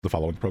The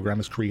following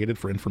program is created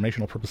for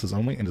informational purposes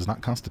only and does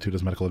not constitute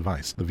as medical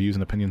advice. The views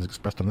and opinions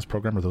expressed on this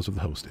program are those of the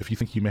host. If you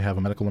think you may have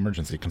a medical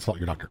emergency, consult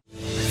your doctor.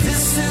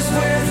 This is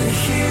where the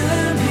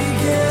healing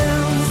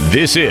begins.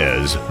 This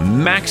is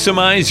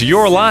Maximize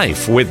Your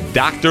Life with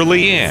Dr.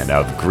 Leanne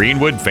of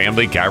Greenwood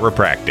Family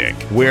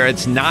Chiropractic, where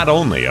it's not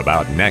only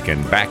about neck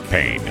and back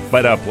pain,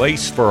 but a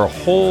place for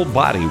whole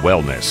body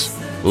wellness.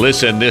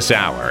 Listen this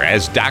hour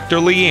as Dr.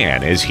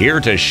 Leanne is here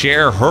to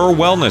share her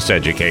wellness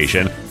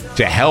education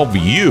to help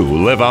you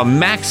live a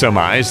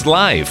maximized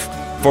life.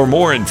 For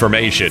more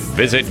information,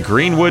 visit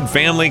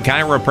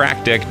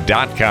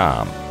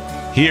greenwoodfamilychiropractic.com.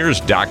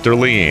 Here's Dr.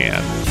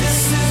 Leanne.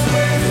 This is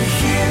where the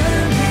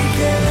healing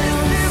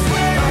begins.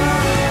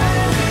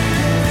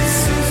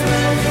 This is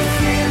where the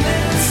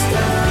healing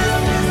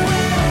starts.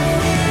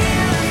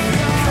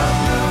 Come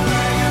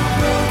on, I'm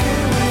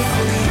broken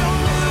with you.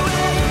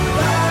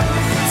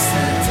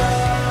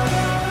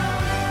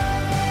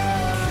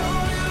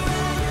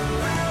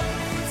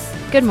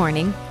 Good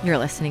morning. You're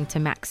listening to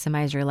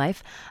Maximize Your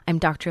Life. I'm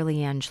Dr.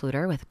 Leanne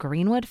Schluter with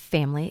Greenwood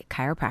Family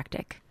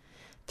Chiropractic.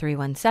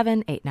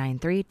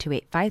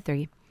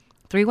 317-893-2853,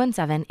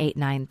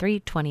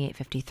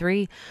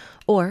 317-893-2853,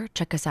 or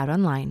check us out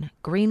online,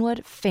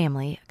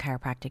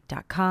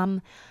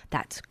 greenwoodfamilychiropractic.com.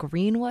 That's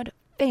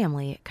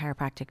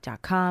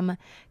greenwoodfamilychiropractic.com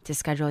to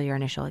schedule your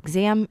initial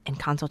exam and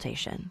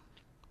consultation.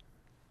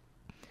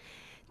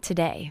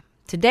 Today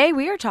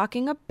we are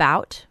talking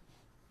about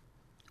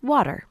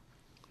water.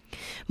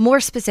 More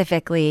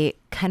specifically,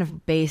 kind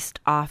of based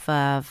off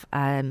of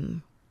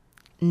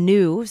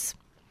news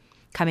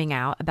coming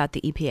out about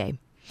the EPA.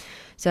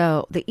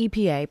 So the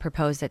EPA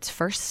proposed its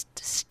first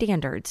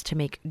standards to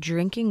make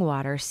drinking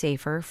water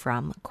safer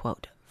from,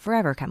 quote,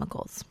 forever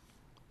chemicals.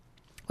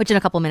 Which in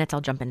a couple minutes,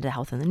 I'll jump into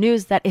health in the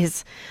news. That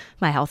is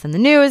my health in the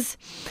news.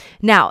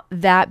 Now,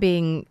 that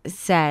being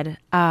said,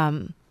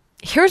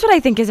 here's what I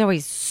think is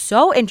always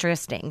so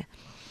interesting.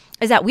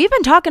 Is that we've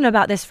been talking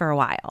about this for a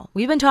while.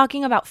 We've been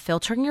talking about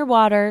filtering your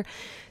water,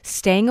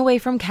 staying away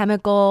from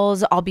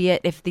chemicals, albeit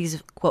if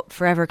these, quote,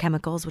 forever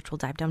chemicals, which we'll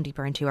dive down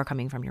deeper into, are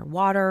coming from your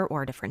water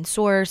or a different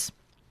source.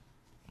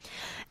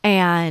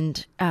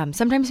 And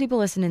sometimes people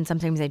listen and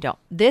sometimes they don't.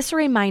 This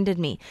reminded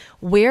me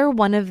where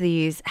one of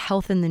these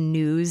health in the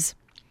news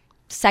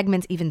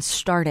segments even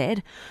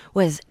started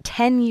was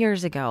 10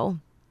 years ago.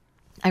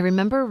 I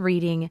remember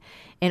reading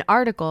an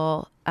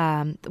article.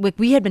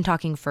 We had been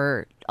talking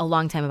for a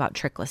long time about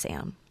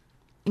triclosan.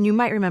 And you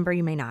might remember,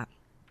 you may not.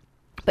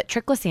 But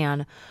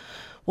triclosan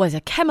was a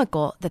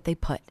chemical that they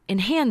put in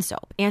hand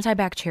soap,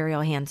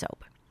 antibacterial hand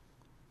soap.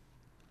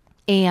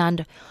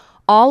 And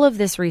all of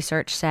this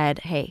research said,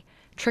 hey,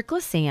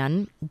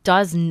 triclosan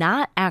does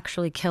not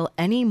actually kill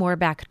any more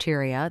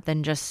bacteria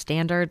than just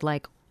standard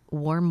like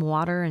warm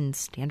water and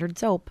standard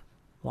soap.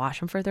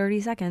 Wash them for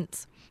 30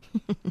 seconds.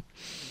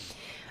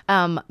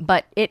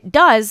 But it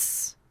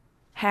does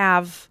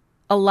have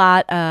a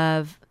lot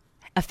of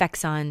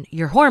effects on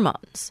your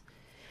hormones,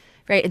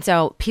 right? And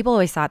so people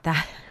always thought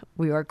that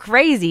we were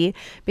crazy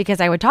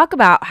because I would talk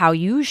about how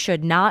you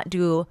should not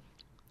do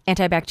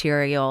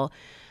antibacterial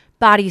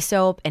body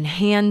soap and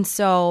hand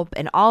soap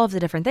and all of the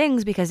different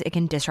things because it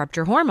can disrupt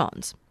your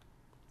hormones.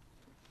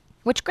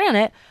 Which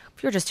granted,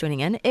 if you're just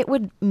tuning in, it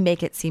would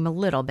make it seem a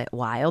little bit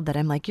wild that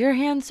I'm like, your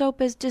hand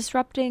soap is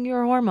disrupting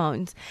your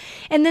hormones.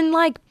 And then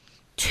like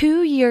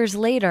 2 years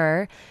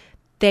later,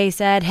 they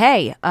said,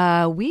 hey,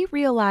 we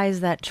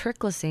realized that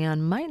triclosan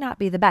might not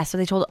be the best. So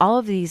they told all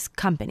of these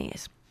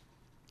companies,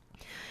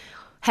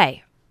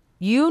 hey,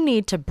 you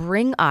need to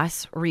bring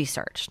us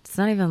research. It's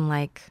not even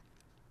like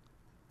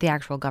the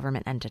actual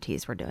government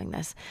entities were doing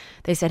this.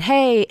 They said,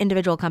 hey,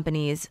 individual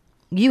companies,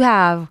 you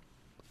have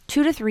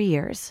 2 to 3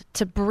 years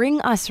to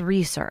bring us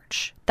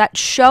research that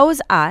shows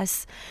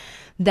us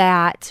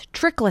that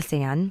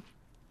triclosan,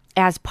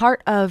 as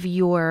part of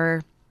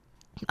your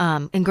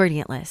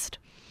ingredient list,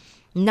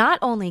 not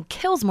only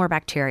kills more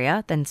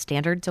bacteria than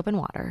standard soap and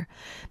water,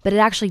 but it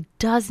actually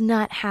does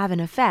not have an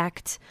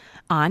effect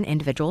on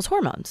individuals'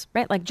 hormones,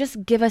 right? Like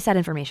just give us that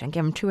information,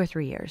 give them 2 or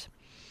 3 years.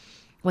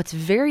 What's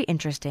very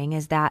interesting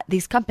is that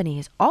these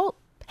companies all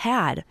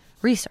had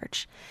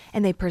research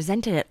and they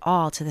presented it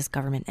all to this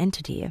government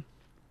entity.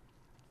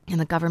 And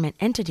the government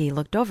entity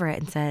looked over it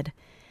and said,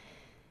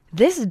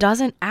 this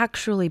doesn't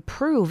actually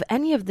prove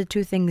any of the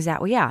 2 things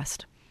that we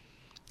asked.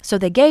 So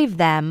they gave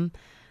them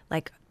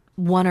like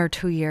 1 or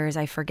 2 years,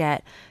 I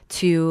forget,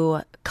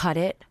 to cut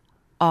it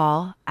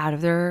all out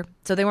of their,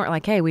 so they weren't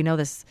like, hey, we know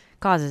this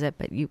causes it,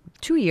 but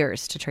 2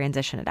 years to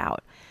transition it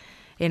out.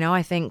 You know,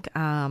 I think,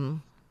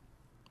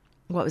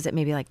 what was it?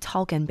 Maybe like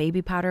talc and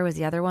baby powder was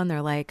the other one.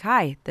 They're like,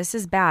 hi, this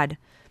is bad.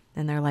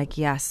 And they're like,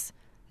 yes.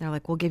 And they're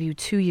like, we'll give you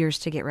 2 years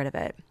to get rid of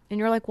it. And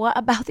you're like, what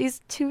about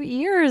these 2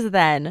 years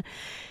then?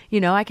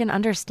 You know, I can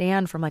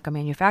understand from like a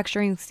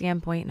manufacturing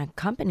standpoint and a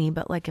company,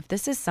 but like if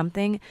this is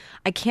something,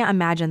 I can't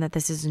imagine that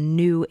this is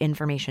new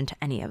information to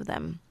any of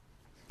them.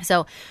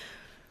 So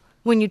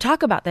when you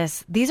talk about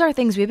this, these are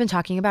things we've been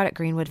talking about at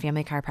Greenwood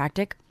Family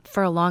Chiropractic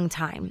for a long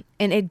time.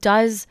 And it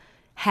does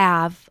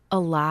have a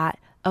lot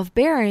of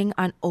bearing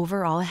on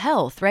overall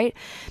health, right?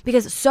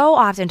 Because so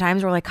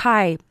oftentimes we're like,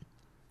 hi,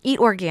 eat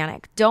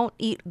organic, don't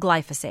eat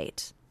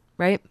glyphosate,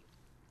 right?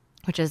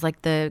 Which is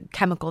like the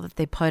chemical that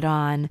they put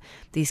on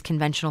these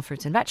conventional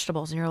fruits and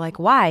vegetables. And you're like,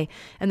 why?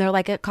 And they're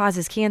like, it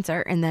causes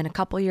cancer. And then a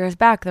couple years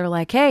back, they're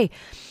like, hey,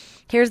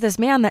 here's this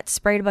man that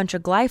sprayed a bunch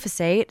of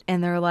glyphosate.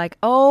 And they're like,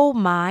 oh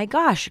my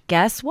gosh,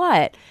 guess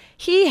what?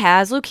 He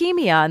has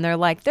leukemia. And they're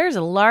like, there's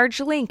a large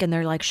link. And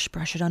they're like, shh,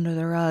 brush it under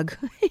the rug.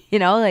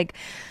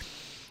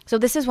 So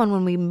this is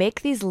when we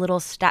make these little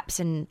steps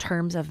in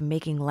terms of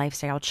making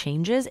lifestyle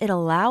changes, it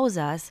allows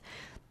us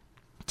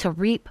to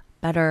reap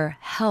better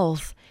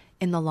health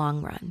in the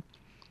long run.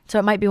 So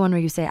it might be one where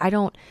you say, I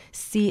don't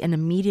see an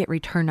immediate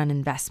return on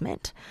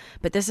investment,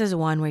 but this is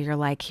one where you're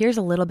like, here's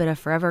a little bit of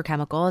forever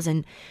chemicals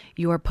and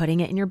you're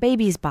putting it in your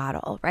baby's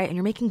bottle, right? And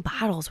you're making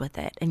bottles with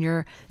it and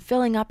you're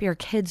filling up your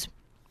kids'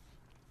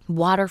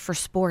 water for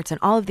sports and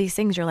all of these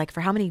things. You're like,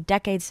 for how many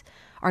decades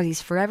are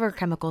these forever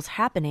chemicals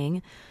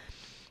happening?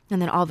 And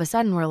then all of a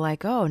sudden we're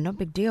like, oh, no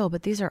big deal.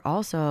 But these are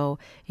also,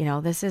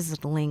 this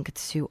is linked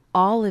to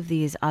all of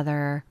these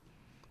other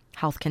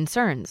health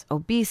concerns,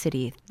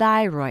 obesity,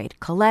 thyroid,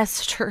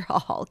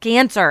 cholesterol,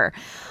 cancer,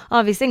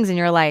 all these things. And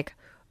you're like,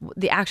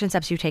 the action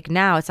steps you take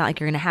now, it's not like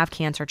you're going to have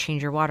cancer,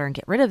 change your water and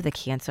get rid of the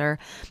cancer.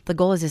 The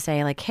goal is to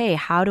say like, hey,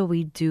 how do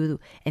we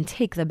do and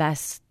take the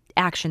best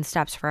action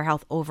steps for our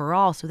health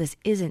overall? So this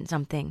isn't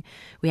something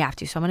we have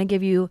to. So I'm going to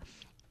give you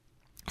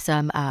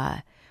some,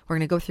 we're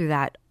going to go through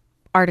that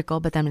article,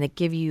 but then I'm going to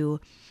give you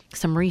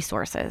some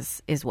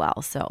resources as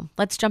well. So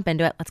let's jump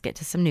into it. Let's get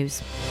to some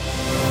news.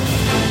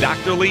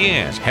 Dr.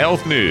 Leanne's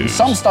Health News.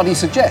 Some studies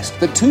suggest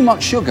that too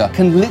much sugar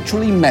can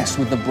literally mess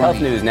with the brain.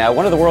 Health News now.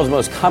 One of the world's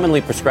most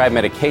commonly prescribed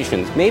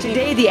medications.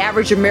 Today, the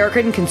average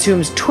American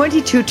consumes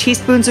 22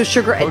 teaspoons of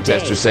sugar a day.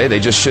 Protesters say they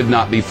just should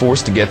not be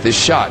forced to get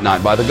this shot,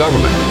 not by the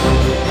government.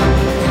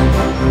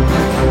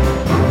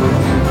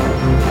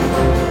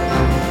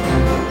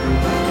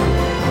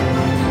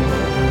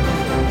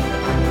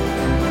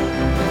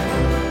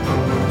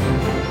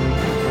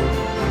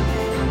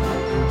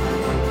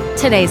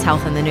 Today's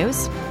health in the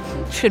news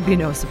should be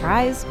no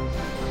surprise.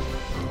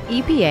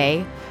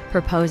 EPA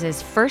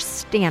proposes first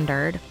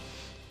standard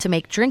to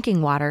make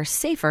drinking water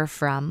safer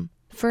from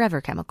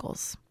forever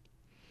chemicals.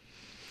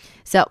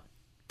 So,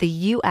 the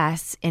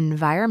U.S.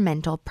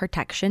 Environmental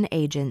Protection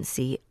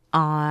Agency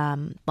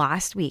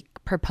last week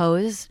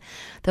proposed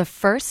the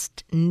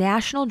first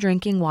national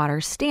drinking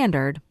water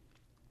standard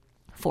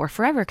for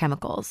forever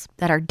chemicals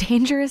that are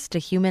dangerous to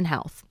human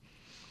health.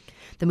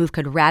 The move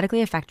could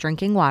radically affect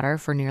drinking water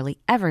for nearly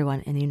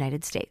everyone in the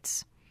United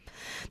States.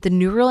 The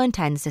new rule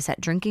intends to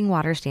set drinking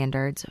water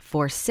standards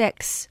for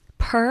 6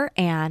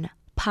 per-an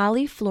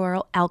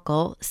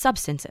polyfluoroalkyl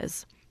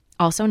substances,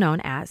 also known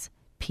as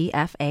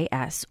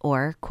PFAS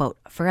or, quote,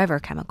 forever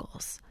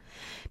chemicals.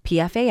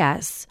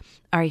 PFAS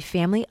are a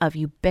family of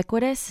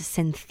ubiquitous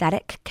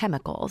synthetic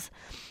chemicals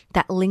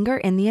that linger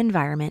in the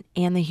environment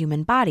and the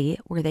human body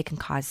where they can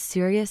cause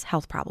serious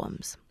health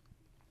problems.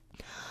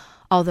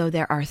 Although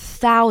there are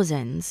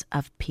thousands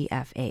of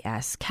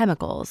PFAS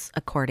chemicals,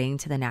 according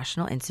to the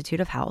National Institute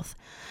of Health,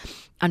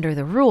 under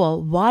the rule,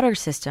 water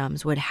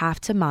systems would have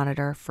to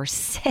monitor for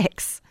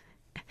 6,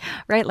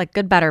 right? Like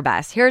good, better,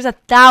 best. Here's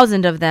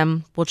 1,000 of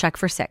them. We'll check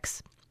for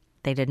 6.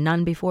 They did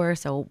none before,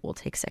 so we'll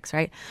take 6,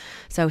 right?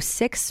 So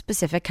 6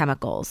 specific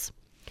chemicals.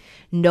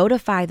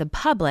 Notify the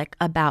public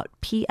about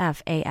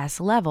PFAS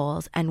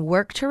levels and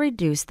work to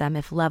reduce them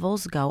if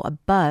levels go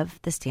above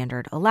the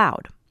standard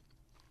allowed.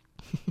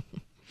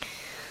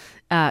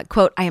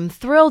 Quote, I am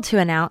thrilled to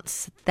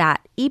announce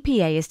that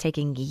EPA is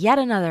taking yet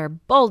another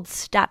bold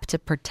step to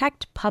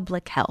protect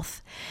public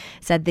health,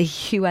 said the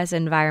U.S.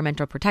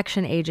 Environmental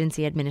Protection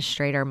Agency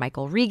Administrator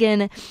Michael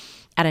Regan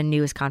at a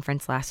news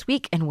conference last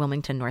week in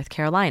Wilmington, North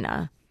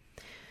Carolina.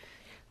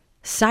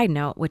 Side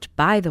note, which,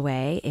 by the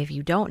way, if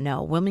you don't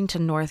know,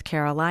 Wilmington, North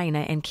Carolina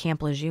and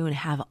Camp Lejeune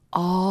have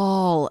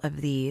all of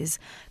these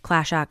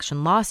class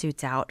action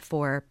lawsuits out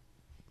for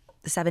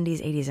the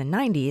 70s, 80s, and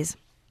 90s.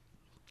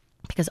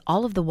 Because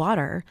all of the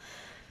water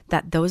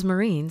that those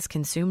Marines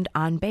consumed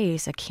on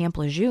base at Camp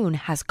Lejeune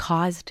has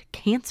caused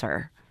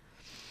cancer.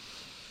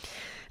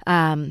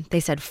 They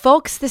said,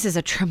 folks, this is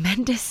a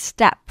tremendous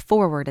step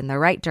forward in the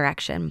right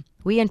direction.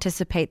 We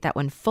anticipate that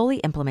when fully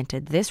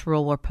implemented, this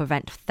rule will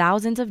prevent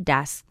thousands of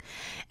deaths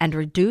and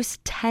reduce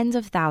tens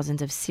of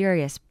thousands of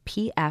serious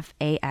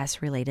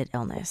PFAS-related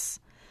illness.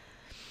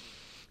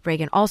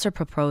 Reagan also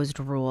proposed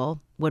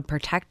rule would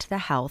protect the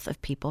health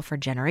of people for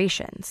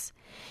generations.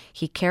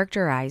 He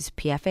characterized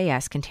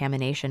PFAS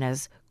contamination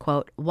as,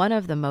 quote, one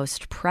of the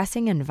most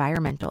pressing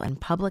environmental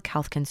and public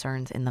health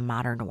concerns in the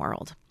modern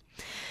world.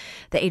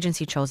 The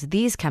agency chose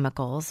these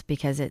chemicals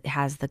because it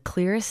has the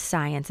clearest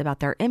science about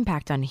their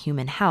impact on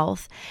human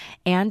health,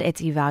 and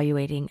it's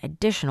evaluating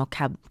additional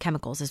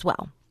chemicals as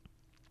well.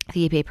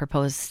 The EPA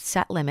proposed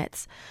set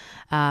limits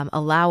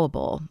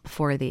allowable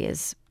for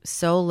these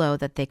so low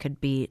that they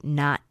could be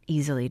not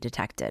easily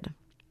detected.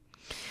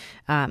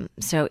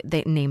 So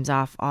it names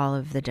off all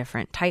of the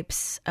different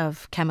types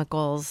of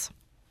chemicals.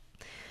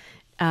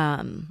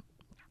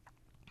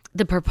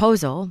 The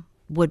proposal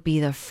would be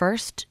the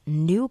first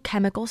new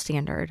chemical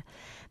standard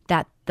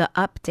that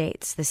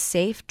updates the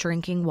Safe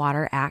Drinking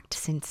Water Act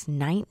since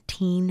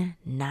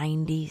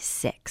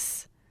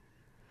 1996.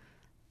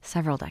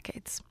 Several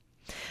decades.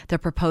 The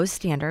proposed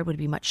standard would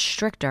be much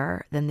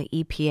stricter than the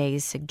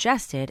EPA's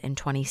suggested in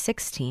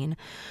 2016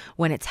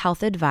 when its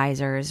health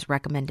advisors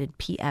recommended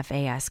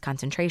PFAS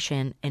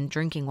concentration in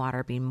drinking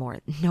water being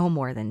no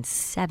more than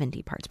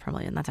 70 parts per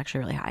million. That's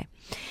actually really high.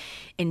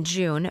 In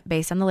June,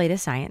 based on the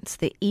latest science,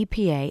 the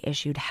EPA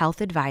issued health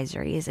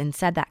advisories and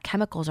said that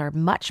chemicals are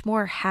much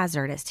more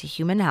hazardous to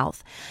human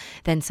health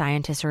than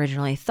scientists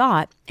originally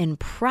thought and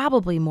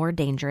probably more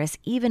dangerous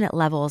even at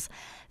levels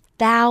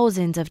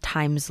thousands of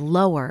times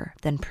lower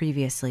than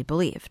previously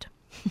believed.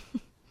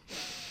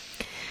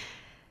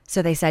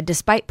 So they said,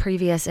 despite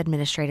previous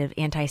administrative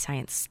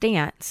anti-science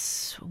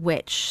stance,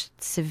 which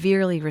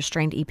severely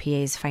restrained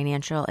EPA's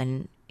financial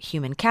and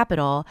human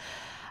capital,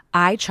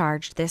 I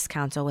charged this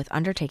council with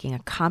undertaking a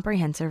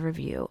comprehensive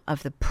review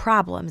of the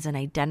problems and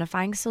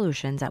identifying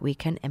solutions that we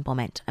can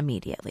implement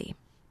immediately.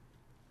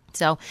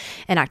 So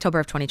in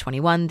October of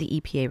 2021, the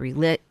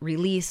EPA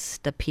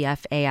released the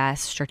PFAS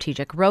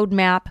strategic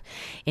roadmap.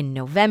 In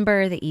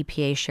November, the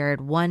EPA shared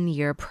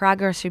 1-year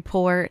progress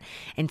report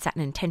and set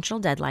an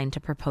intentional deadline to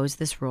propose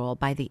this rule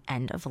by the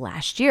end of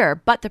last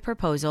year. But the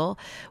proposal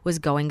was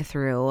going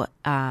through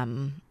a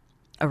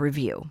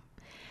review.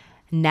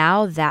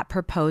 Now that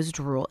proposed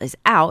rule is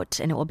out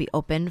and it will be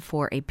open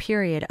for a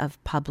period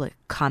of public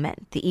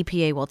comment. The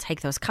EPA will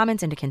take those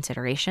comments into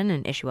consideration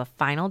and issue a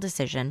final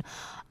decision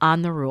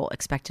on the rule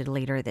expected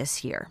later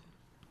this year.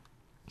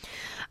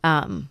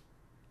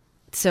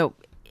 So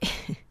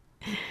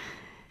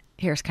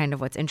here's kind of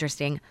what's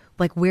interesting.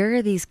 Like, where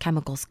are these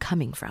chemicals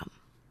coming from?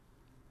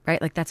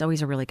 Right? Like, that's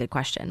always a really good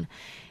question.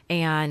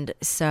 And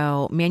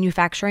so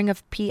manufacturing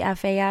of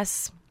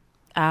PFAS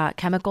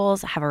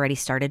chemicals have already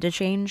started to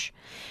change.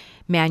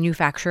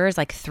 Manufacturers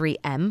like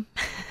 3M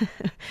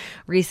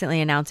recently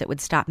announced it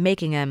would stop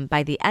making them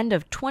by the end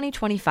of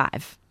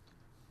 2025.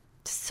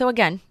 So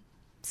again,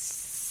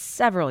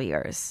 several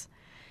years.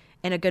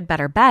 In a good,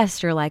 better,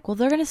 best, you're like, well,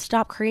 they're going to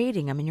stop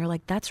creating them. And you're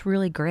like, that's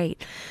really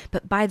great.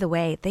 But by the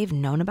way, they've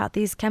known about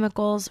these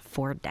chemicals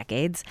for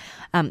decades.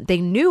 They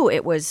knew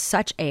it was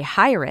such a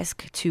high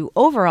risk to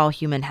overall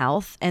human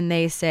health. And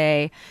they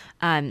say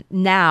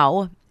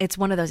now it's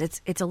one of those,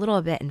 it's a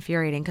little bit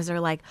infuriating because they're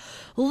like,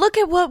 look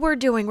at what we're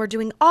doing. We're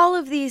doing all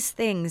of these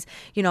things.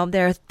 You know,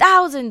 there are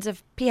thousands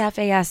of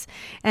PFAS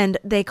and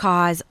they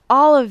cause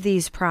all of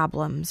these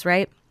problems,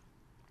 right?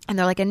 And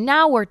they're like, and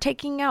now we're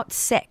taking out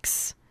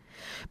 6.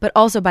 But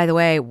also, by the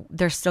way,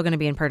 they're still going to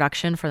be in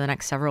production for the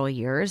next several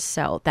years.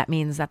 So that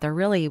means that they're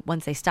really,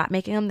 once they stop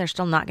making them, they're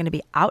still not going to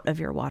be out of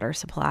your water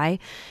supply.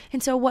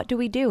 And so what do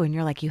we do? And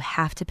you're like, you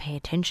have to pay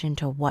attention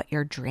to what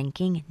you're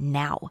drinking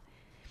now.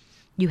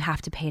 You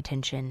have to pay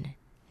attention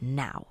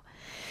now.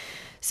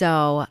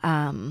 So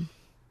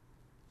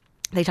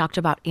they talked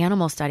about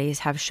animal studies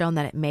have shown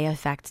that it may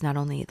affect not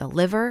only the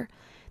liver,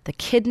 the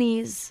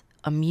kidneys,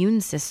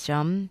 immune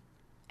system,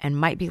 and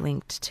might be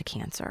linked to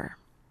cancer.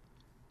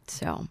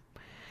 So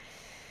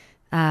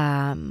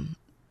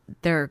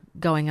they're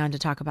going on to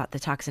talk about the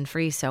toxin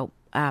free. So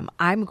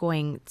I'm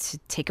going to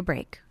take a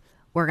break.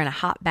 We're going to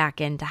hop back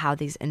into how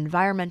these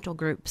environmental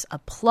groups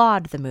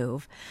applaud the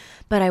move.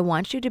 But I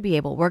want you to be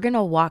able, we're going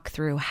to walk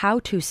through how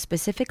to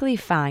specifically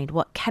find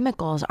what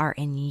chemicals are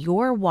in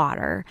your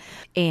water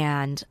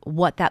and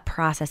what that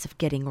process of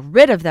getting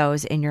rid of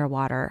those in your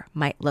water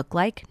might look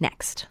like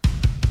next.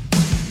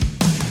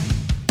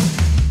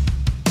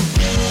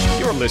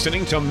 You're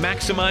listening to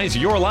Maximize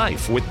Your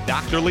Life with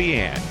Dr.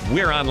 Leanne.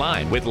 We're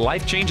online with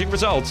life-changing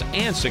results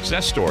and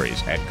success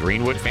stories at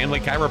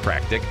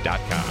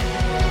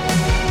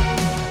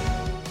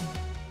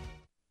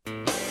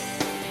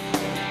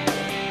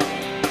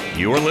GreenwoodFamilyChiropractic.com.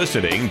 You're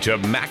listening to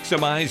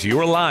Maximize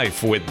Your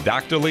Life with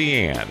Dr.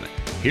 Leanne.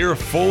 Hear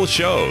full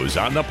shows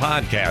on the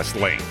podcast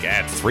link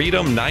at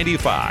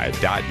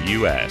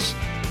freedom95.us.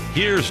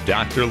 Here's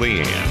Dr.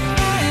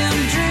 Leanne.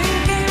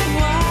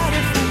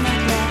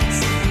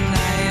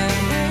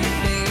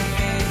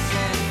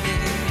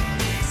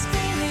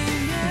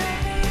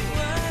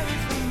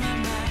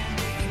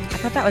 I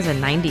thought that was a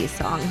 90s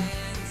song.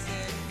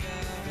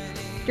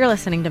 You're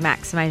listening to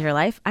Maximize Your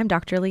Life. I'm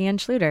Dr. Leanne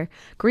Schluter,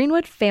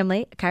 Greenwood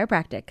Family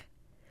Chiropractic.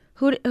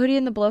 Hootie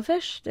and the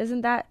Blowfish?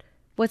 Isn't that,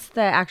 what's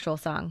the actual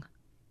song?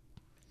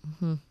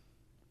 Mm-hmm.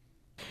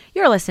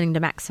 You're listening to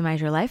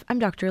Maximize Your Life. I'm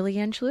Dr.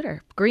 Leanne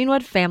Schluter,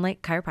 Greenwood Family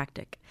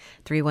Chiropractic.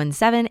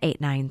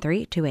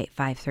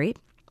 317-893-2853.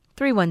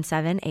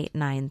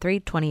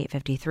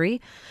 317-893-2853,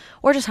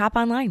 or just hop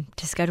online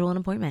to schedule an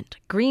appointment.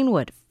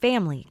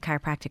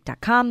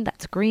 GreenwoodFamilyChiropractic.com.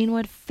 That's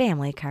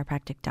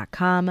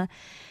GreenwoodFamilyChiropractic.com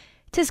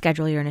to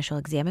schedule your initial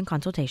exam and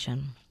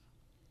consultation.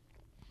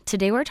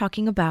 Today we're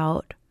talking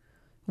about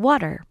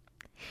water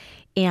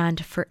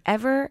and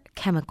forever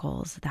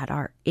chemicals that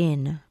are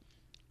in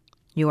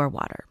your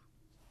water.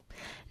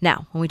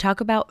 Now, when we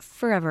talk about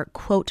forever,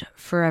 quote,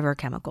 forever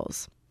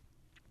chemicals,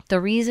 The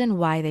reason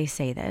why they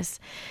say this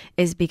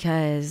is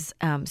because,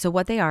 so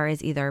what they are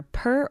is either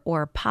per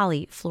or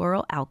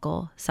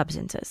polyfluoroalkyl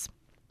substances,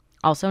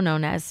 also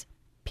known as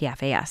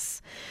PFAS,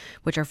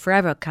 which are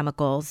forever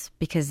chemicals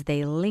because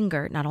they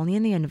linger not only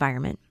in the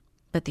environment,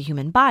 but the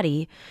human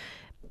body.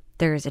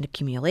 There's an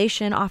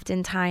accumulation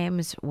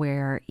oftentimes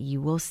where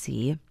you will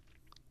see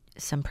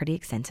some pretty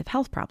extensive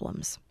health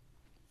problems.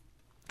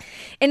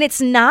 And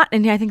it's not,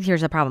 and I think here's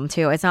the problem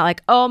too. It's not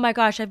like, oh my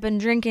gosh, I've been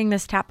drinking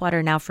this tap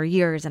water now for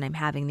years and I'm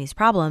having these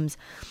problems.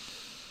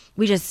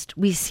 We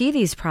see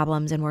these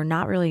problems and we're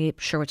not really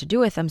sure what to do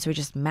with them. So we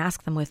just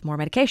mask them with more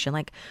medication.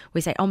 Like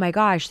we say, oh my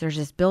gosh, there's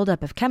this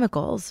buildup of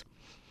chemicals.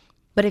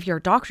 But if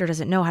your doctor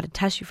doesn't know how to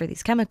test you for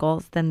these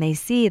chemicals, then they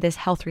see this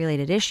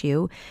health-related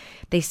issue.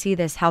 They see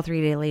this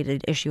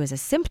health-related issue as a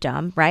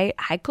symptom, right?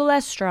 High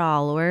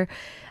cholesterol or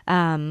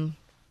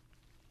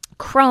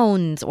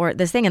Crohn's or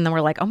this thing. And then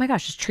we're like, oh my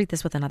gosh, just treat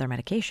this with another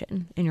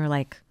medication. And you're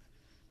like,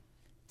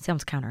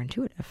 sounds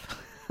counterintuitive.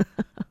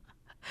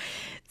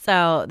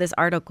 So this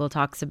article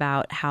talks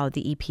about how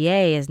the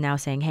EPA is now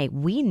saying, hey,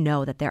 we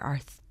know that there are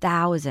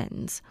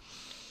thousands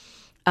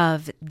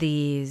of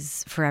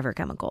these forever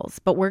chemicals,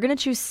 but we're going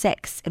to choose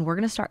 6 and we're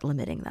going to start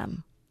limiting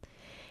them.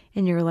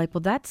 And you're like,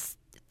 well, it's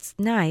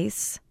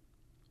nice.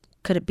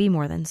 Could it be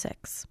more than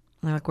 6?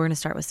 And they're like, we're going to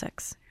start with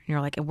 6. And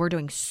you're like, and we're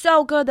doing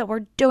so good that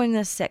we're doing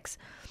this 6.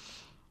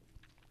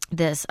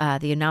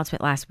 The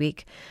announcement last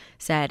week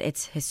said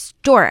it's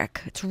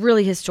historic. It's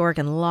really historic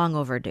and long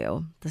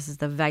overdue. This is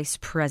the Vice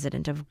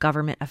President of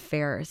Government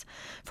Affairs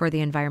for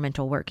the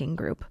Environmental Working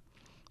Group,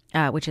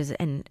 which is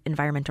an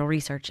environmental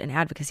research and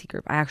advocacy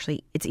group.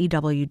 It's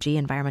EWG,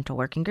 Environmental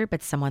Working Group.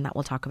 It's someone that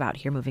we'll talk about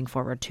here moving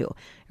forward too.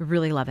 I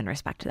really love and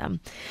respect them.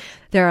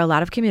 There are a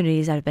lot of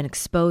communities that have been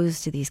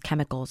exposed to these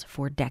chemicals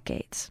for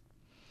decades.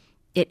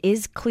 It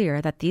is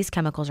clear that these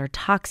chemicals are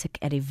toxic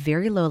at a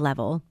very low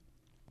level,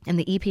 and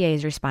the EPA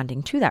is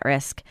responding to that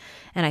risk,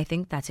 and I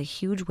think that's a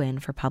huge win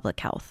for public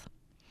health.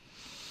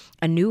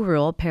 A new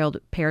rule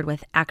paired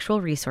with actual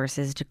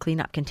resources to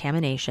clean up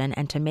contamination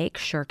and to make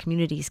sure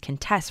communities can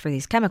test for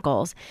these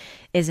chemicals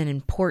is an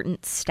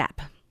important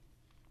step.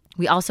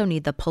 We also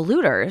need the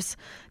polluters,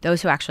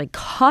 those who actually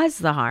cause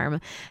the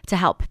harm, to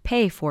help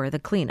pay for the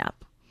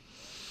cleanup.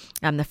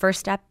 The first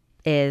step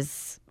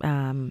is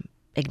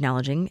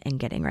acknowledging and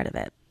getting rid of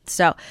it.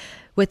 So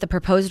with the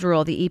proposed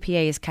rule, the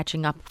EPA is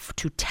catching up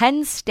to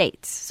 10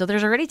 states. So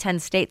there's already 10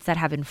 states that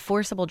have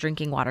enforceable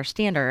drinking water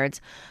standards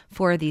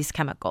for these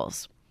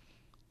chemicals.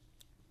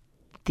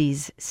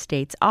 These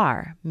states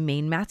are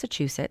Maine,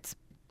 Massachusetts,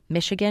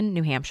 Michigan,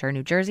 New Hampshire,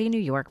 New Jersey, New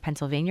York,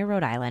 Pennsylvania,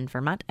 Rhode Island,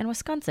 Vermont, and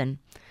Wisconsin.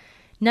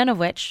 None of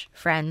which,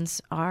 friends,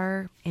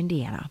 are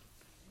Indiana.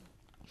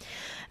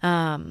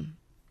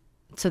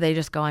 So they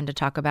just go on to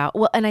talk about,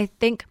 well, and I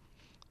think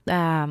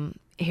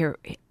here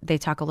they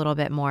talk a little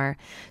bit more.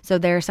 So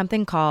there's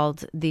something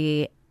called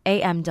the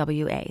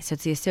AMWA. So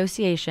it's the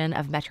Association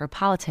of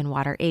Metropolitan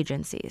Water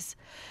Agencies,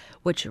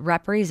 which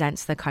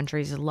represents the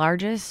country's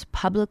largest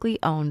publicly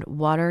owned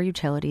water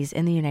utilities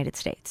in the United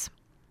States.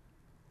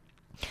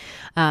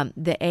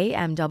 The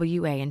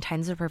AMWA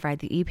intends to provide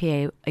the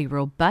EPA a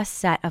robust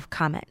set of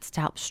comments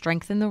to help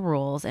strengthen the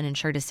rules and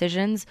ensure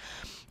decisions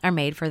are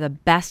made for the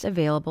best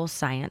available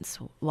science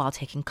while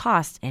taking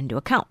costs into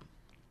account.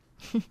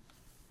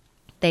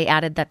 They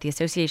added that the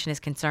association is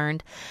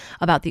concerned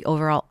about the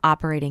overall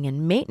operating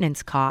and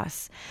maintenance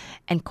costs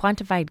and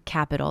quantified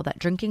capital that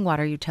drinking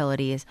water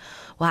utilities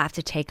will have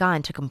to take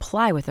on to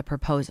comply with the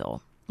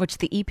proposal, which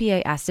the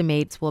EPA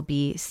estimates will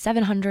be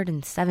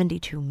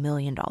 $772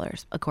 million,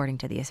 according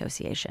to the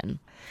association.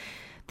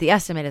 The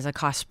estimate is a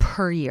cost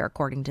per year,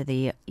 according to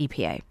the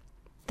EPA.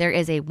 There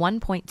is a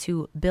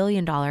 $1.2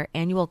 billion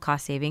annual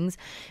cost savings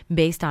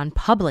based on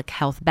public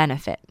health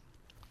benefit.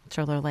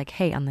 So they're like,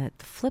 hey, on the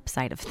flip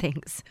side of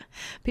things,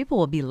 people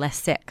will be less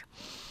sick.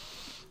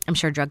 I'm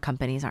sure drug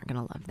companies aren't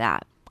going to love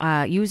that.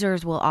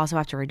 Users will also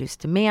have to reduce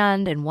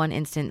demand. In one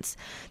instance,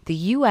 the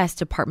U.S.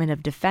 Department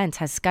of Defense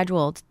has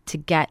scheduled to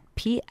get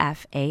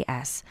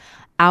PFAS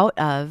out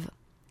of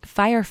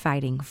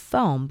firefighting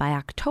foam by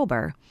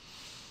October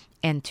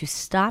and to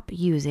stop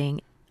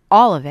using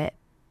all of it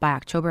by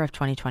October of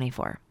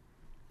 2024.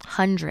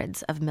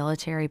 Hundreds of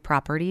military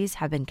properties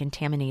have been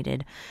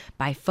contaminated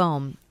by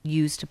foam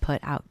used to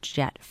put out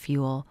jet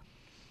fuel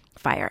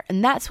fire.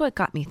 And that's what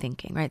got me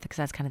thinking, right? Because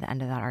that's kind of the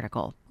end of that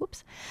article.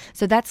 Whoops.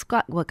 So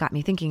what got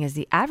me thinking is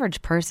the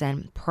average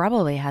person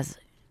probably has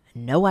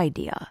no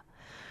idea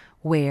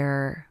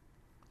where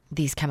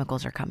these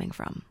chemicals are coming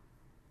from.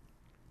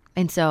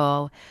 And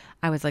so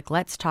I was like,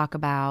 let's talk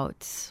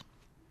about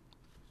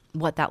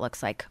what that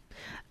looks like.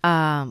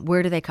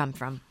 Where do they come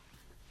from?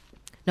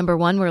 Number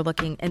one, we're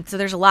looking, and so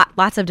there's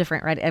lots of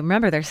different, right? And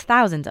remember, there's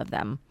thousands of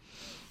them.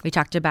 We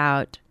talked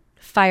about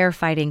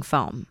firefighting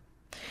foam.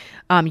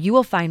 You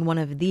will find one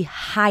of the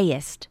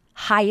highest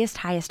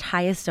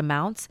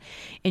amounts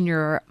in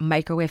your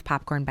microwave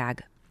popcorn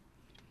bag.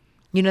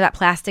 You know that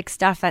plastic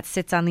stuff that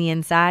sits on the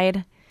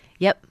inside?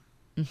 Yep.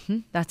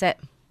 That's it.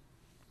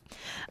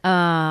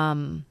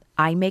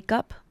 Eye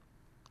makeup.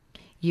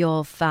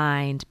 You'll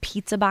find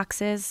pizza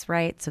boxes,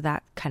 right? So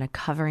that kind of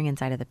covering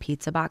inside of the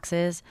pizza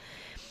boxes.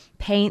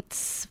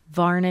 Paints,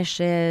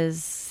 varnishes,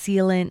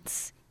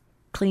 sealants,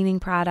 cleaning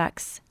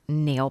products,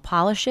 nail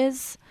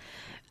polishes.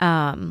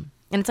 And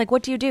it's like,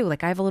 what do you do?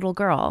 Like, I have a little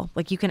girl.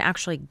 Like, you can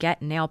actually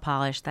get nail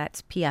polish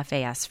that's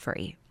PFAS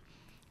free.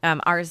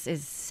 Ours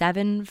is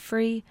 7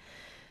 free.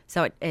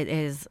 So it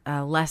is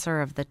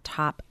lesser of the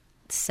top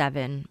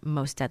 7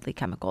 most deadly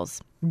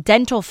chemicals.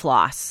 Dental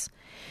floss.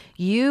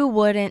 You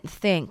wouldn't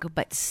think,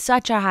 but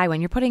such a high one.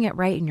 You're putting it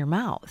right in your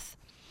mouth.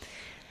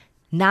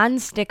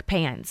 Non-stick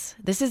pans.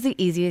 This is the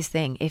easiest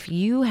thing. If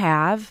you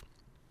have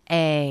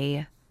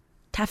a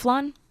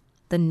Teflon,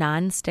 the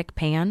non-stick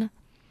pan,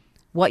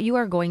 what you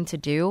are going to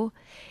do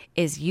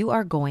is you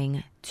are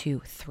going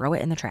to throw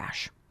it in the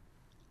trash.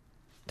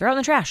 Throw it in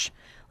the trash.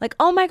 Like,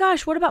 oh my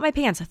gosh, what about my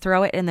pans?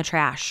 Throw it in the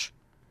trash.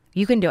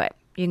 You can do it.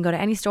 You can go to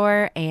any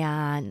store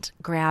and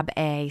grab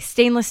a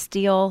stainless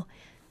steel,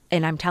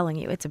 and I'm telling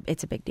you, it's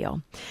a big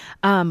deal.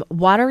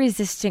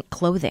 Water-resistant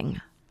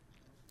clothing.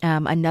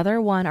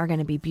 Another one are going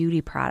to be beauty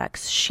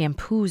products,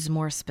 shampoos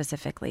more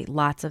specifically,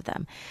 lots of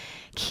them.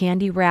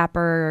 Candy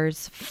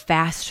wrappers,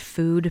 fast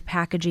food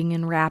packaging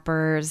and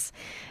wrappers.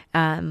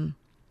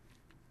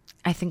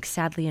 I think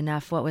sadly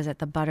enough, what was it?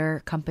 The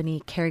butter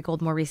company,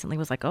 Kerrygold more recently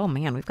was like, oh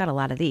man, we've got a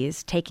lot of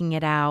these, taking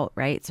it out,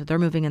 right? So they're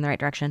moving in the right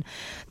direction.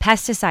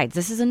 Pesticides.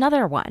 This is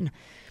another one.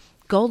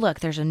 Go look.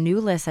 There's a new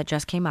list that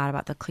just came out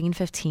about the Clean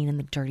 15 and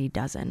the Dirty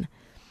Dozen.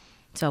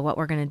 So what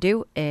we're going to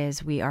do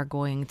is we are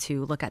going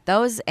to look at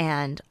those,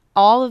 and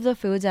all of the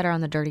foods that are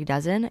on the Dirty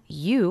Dozen,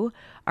 you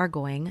are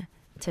going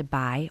to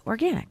buy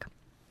organic.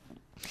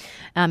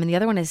 And the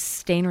other one is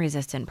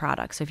stain-resistant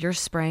products. So if you're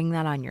spraying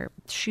that on your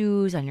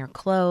shoes, on your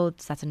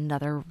clothes, that's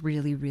another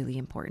really, really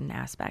important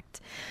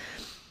aspect.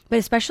 But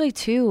especially,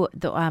 too,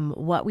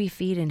 what we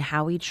feed and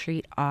how we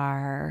treat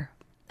our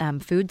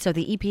food. So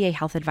the EPA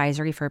health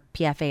advisory for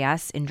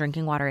PFAS in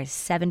drinking water is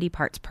 70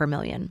 parts per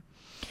million.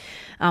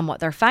 What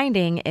they're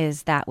finding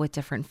is that with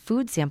different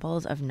food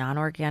samples of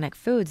non-organic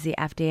foods, the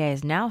FDA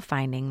is now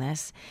finding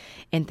this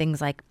in things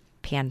like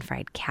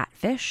pan-fried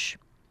catfish,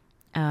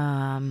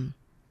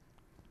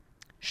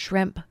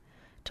 shrimp,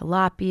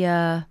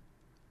 tilapia.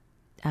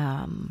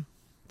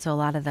 So a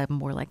lot of them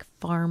more like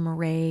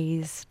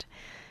farm-raised.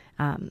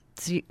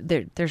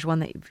 There's one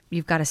that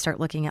you've got to start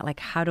looking at, like,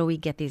 how do we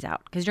get these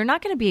out? Because you're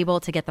not going to be able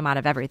to get them out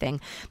of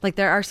everything. Like,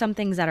 there are some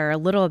things that are a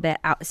little bit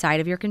outside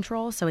of your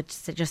control. So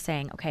it's just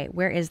saying, okay,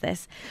 where is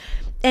this?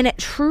 And it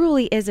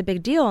truly is a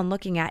big deal in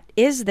looking at,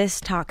 is this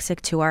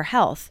toxic to our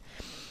health?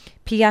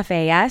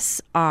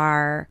 PFAS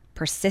are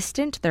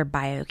persistent, they're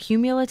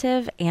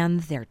bioaccumulative,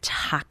 and they're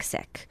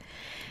toxic.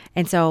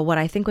 And so what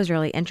I think was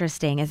really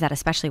interesting is that,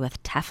 especially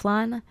with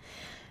Teflon,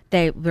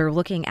 they were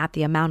looking at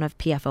the amount of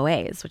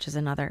PFOAs, which is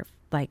another,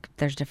 like,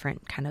 there's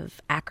different kind of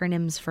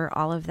acronyms for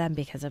all of them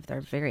because of they're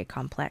very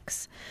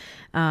complex.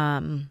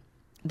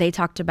 They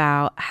talked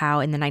about how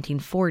in the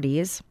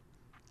 1940s,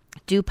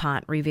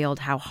 DuPont revealed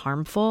how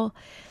harmful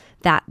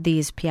that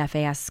these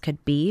PFAS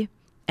could be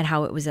and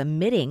how it was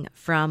emitting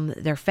from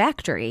their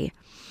factory.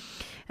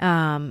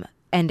 And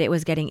it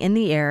was getting in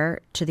the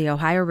air to the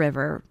Ohio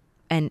River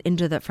and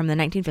from the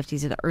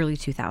 1950s to the early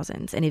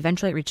 2000s, and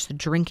eventually it reached the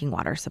drinking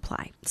water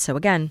supply. So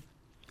again,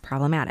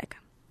 problematic.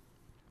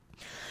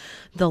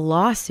 The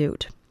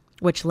lawsuit,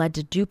 which led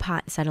to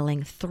DuPont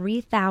settling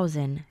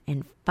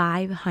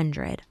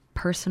 3,500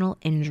 personal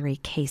injury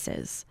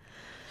cases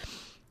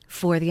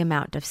for the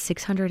amount of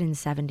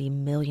 $670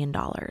 million.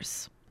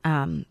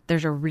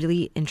 There's a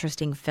really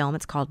interesting film.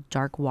 It's called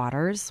Dark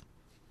Waters.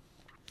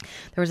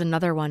 There was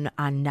another one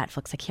on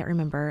Netflix. I can't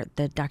remember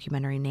the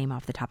documentary name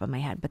off the top of my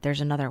head, but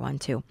there's another one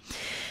too.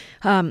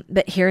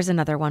 But here's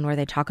another one where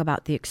they talk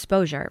about the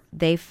exposure.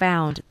 They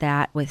found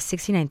that with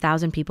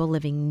 69,000 people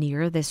living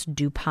near this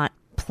DuPont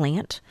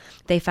plant,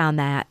 they found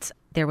that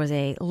there was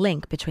a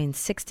link between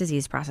 6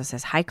 disease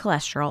processes: high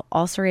cholesterol,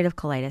 ulcerative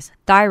colitis,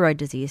 thyroid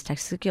disease,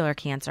 testicular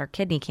cancer,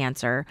 kidney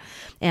cancer,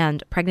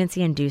 and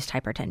pregnancy-induced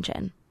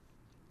hypertension.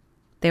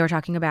 They were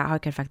talking about how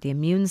it could affect the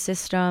immune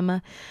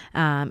system.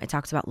 It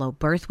talks about low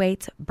birth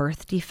weights,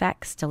 birth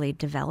defects, delayed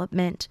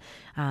development,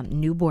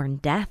 newborn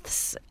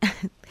deaths.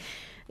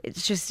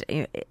 It's just,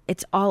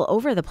 it's all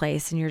over the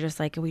place. And you're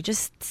just like, we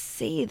just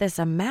see this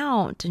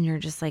amount. And you're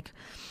just like,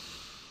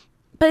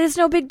 but it's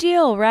no big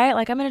deal, right?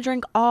 Like, I'm going to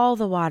drink all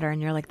the water.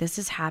 And you're like, this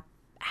is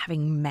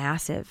having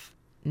massive,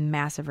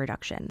 massive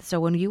reduction. So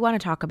when you want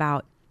to talk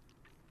about,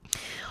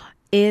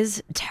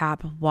 is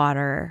tap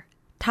water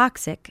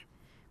toxic?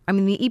 I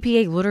mean, the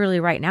EPA literally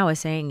right now is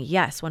saying,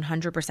 yes,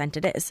 100%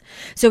 it is.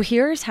 So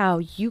here's how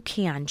you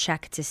can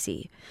check to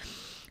see.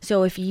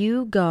 So if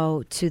you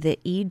go to the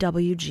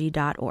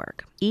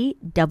EWG.org,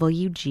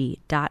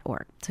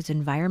 EWG.org, so it's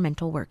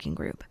Environmental Working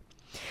Group,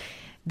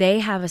 they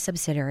have a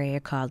subsidiary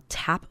called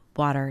Tap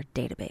Water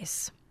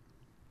Database.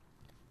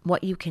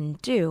 What you can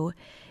do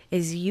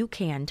is you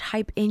can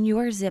type in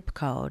your zip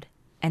code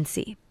and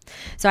see.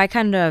 So I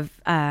kind of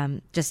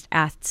just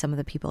asked some of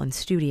the people in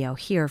studio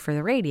here for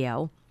the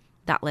radio,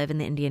 that live in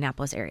the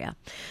Indianapolis area.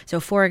 So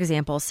for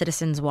example,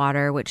 Citizens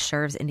Water, which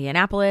serves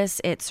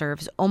Indianapolis, it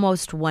serves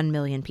almost 1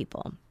 million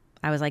people.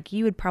 I was like,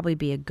 you would probably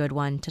be a good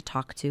one to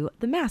talk to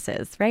the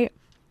masses, right?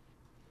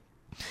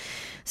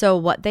 So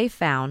what they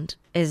found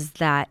is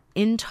that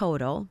in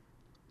total,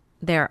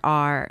 there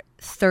are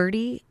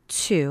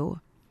 32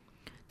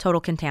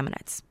 total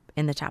contaminants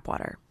in the tap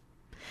water.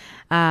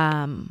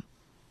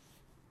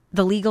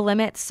 The legal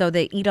limits, so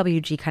the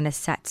EWG kind of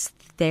sets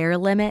their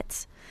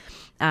limits,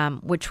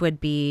 which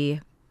would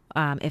be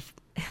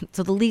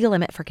so the legal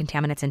limit for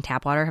contaminants in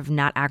tap water have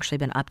not actually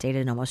been updated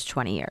in almost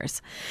 20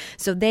 years.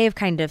 So they've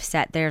kind of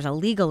set, there's a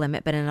legal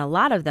limit, but in a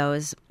lot of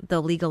those,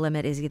 the legal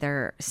limit is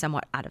either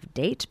somewhat out of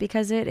date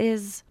because it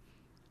is,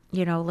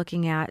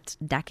 looking at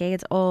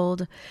decades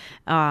old,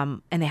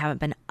 and they haven't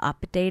been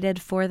updated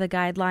for the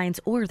guidelines,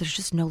 or there's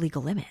just no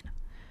legal limit,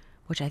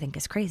 which I think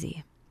is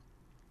crazy.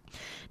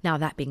 Now,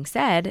 that being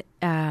said,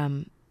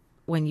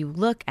 when you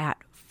look at,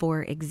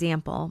 for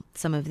example,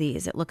 some of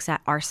these, it looks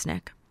at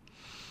arsenic,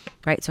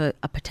 right? So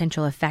a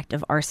potential effect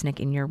of arsenic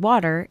in your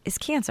water is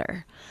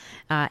cancer.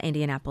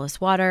 Indianapolis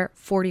water,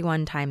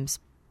 41 times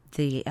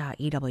the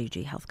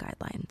EWG health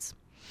guidelines.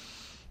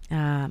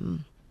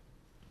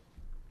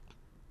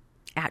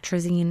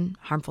 Atrazine,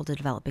 harmful to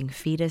developing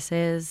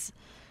fetuses,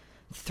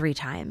 3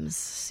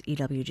 times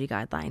EWG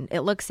guideline.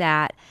 It looks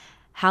at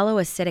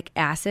haloacidic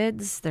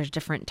acids. There's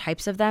different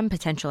types of them.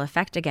 Potential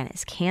effect, again,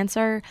 is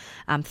cancer.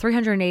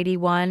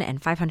 381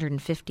 and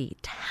 550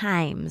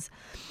 times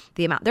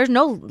the amount. There's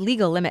no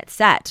legal limit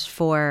set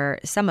for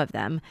some of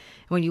them.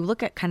 When you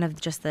look at kind of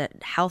just the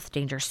health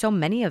danger, so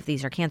many of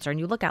these are cancer. And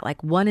you look at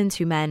like 1 in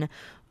 2 men,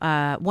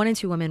 1 in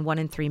 2 women, 1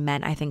 in 3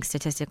 men, I think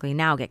statistically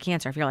now get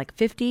cancer. If you're like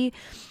 50%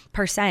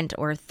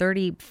 or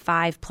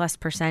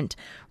 35+%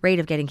 rate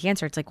of getting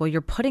cancer, it's like, well,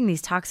 you're putting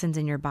these toxins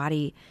in your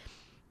body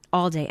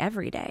all day,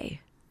 every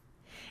day.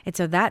 And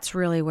so that's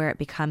really where it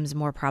becomes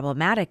more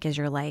problematic, is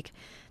you're like,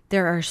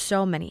 there are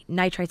so many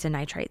nitrates and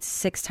nitrates,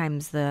 6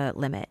 times the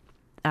limit.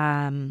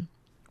 Again,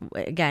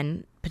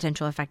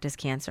 potential effect is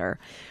cancer.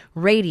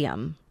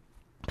 Radium,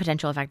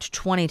 potential effect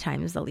 20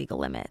 times the legal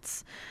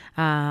limits.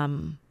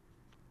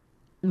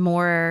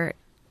 More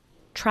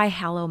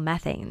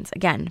trihalomethanes,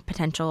 again,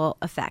 potential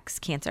effects,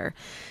 cancer,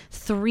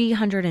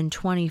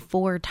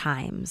 324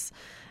 times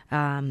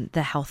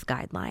the health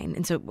guideline.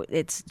 And so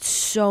it's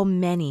so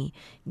many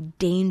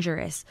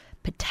dangerous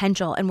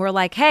potential. And we're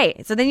like,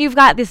 hey, so then you've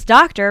got this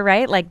doctor,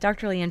 right? Like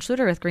Dr. Leanne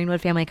Schluter with Greenwood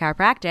Family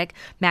Chiropractic,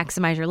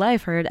 Maximize Your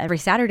Life, heard every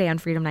Saturday on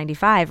Freedom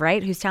 95,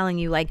 right? Who's telling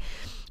you like,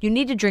 you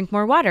need to drink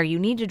more water. You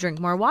need to drink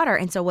more water.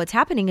 And so what's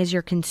happening is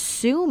you're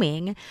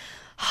consuming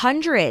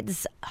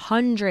hundreds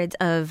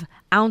of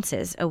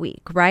ounces a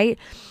week, right?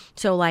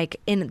 So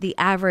like in the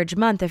average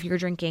month, if you're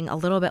drinking a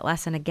little bit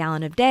less than a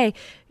gallon a day,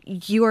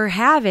 you're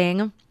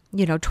having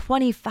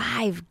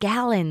 25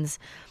 gallons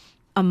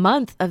a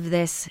month of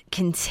this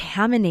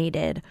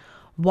contaminated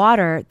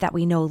water that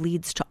we know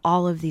leads to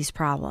all of these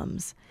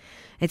problems.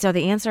 And so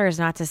the answer is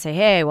not to say,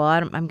 hey, well,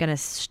 I'm going to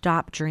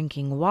stop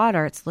drinking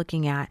water. It's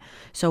looking at,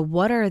 so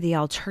what are the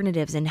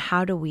alternatives and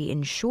how do we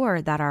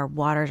ensure that our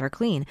waters are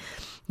clean?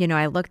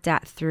 I looked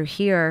at through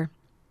here,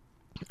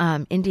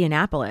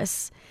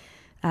 Indianapolis,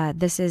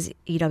 this is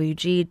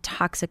EWG,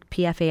 toxic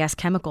PFAS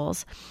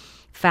chemicals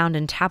found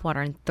in tap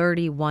water in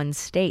 31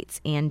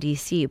 states and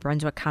DC.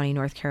 Brunswick County,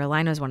 North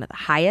Carolina is one of the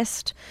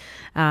highest.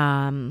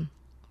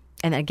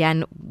 And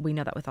again, we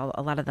know that with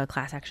a lot of the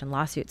class action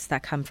lawsuits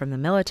that come from the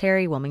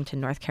military, Wilmington,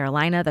 North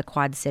Carolina, the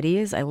Quad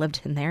Cities, I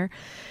lived in there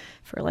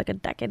for like a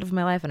decade of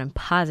my life, and I'm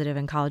positive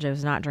in college I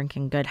was not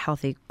drinking good,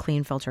 healthy,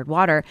 clean, filtered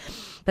water.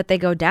 But they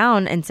go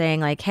down and saying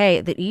like,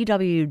 hey, the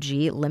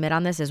EWG limit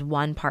on this is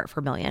 1 part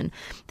per million.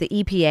 The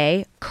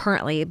EPA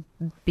currently,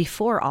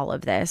 before all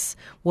of this,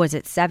 was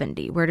at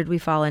 70. Where did we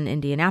fall in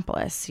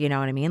Indianapolis? You know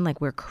what I mean? Like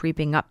we're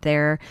creeping up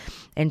there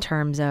in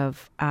terms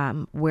of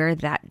where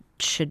that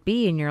should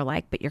be. And you're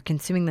like, but you're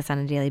consuming this on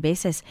a daily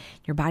basis.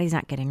 Your body's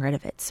not getting rid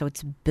of it. So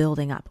it's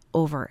building up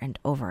over and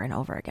over and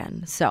over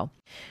again. So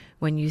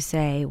when you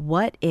say,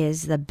 what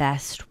is the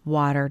best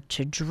water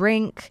to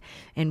drink?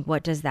 And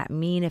what does that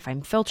mean if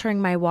I'm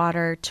filtering my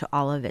water to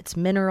all of its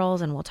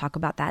minerals? And we'll talk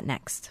about that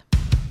next.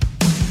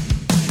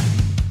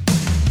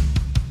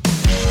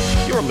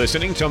 You're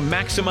listening to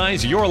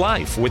Maximize Your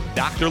Life with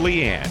Dr.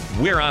 Leanne.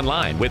 We're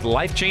online with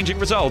life-changing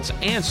results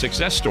and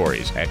success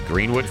stories at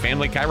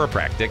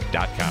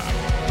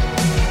greenwoodfamilychiropractic.com.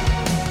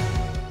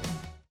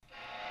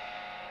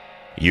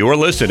 You're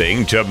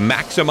listening to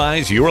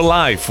Maximize Your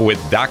Life with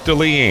Dr.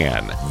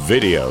 Leanne.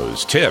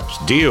 Videos, tips,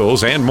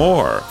 deals, and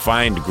more.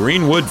 Find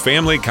Greenwood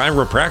Family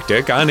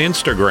Chiropractic on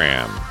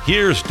Instagram.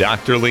 Here's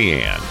Dr.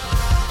 Leanne.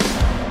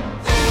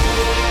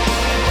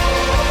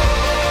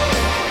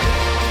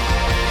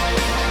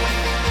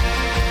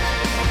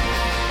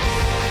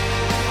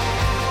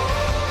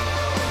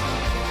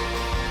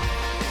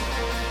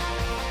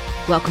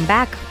 Welcome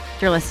back.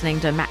 You're listening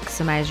to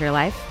Maximize Your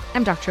Life.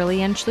 I'm Dr.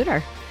 Leanne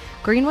Schluter.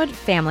 Greenwood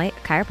Family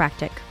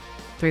Chiropractic,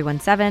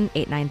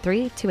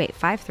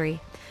 317-893-2853,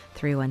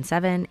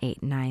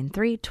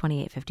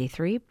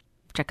 317-893-2853.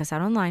 check us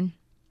out online,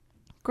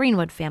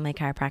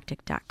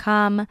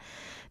 greenwoodfamilychiropractic.com.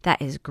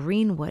 That is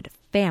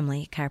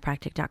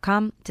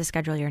greenwoodfamilychiropractic.com to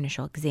schedule your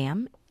initial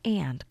exam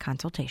and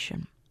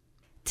consultation.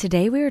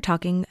 Today we are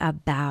talking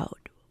about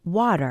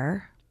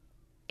water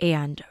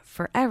and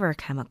forever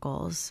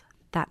chemicals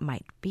that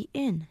might be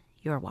in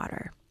your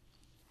water.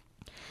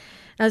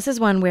 Now, this is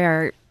one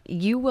where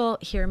you will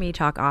hear me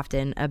talk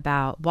often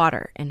about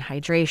water and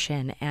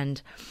hydration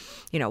and,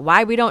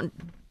 why we don't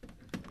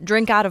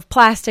drink out of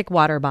plastic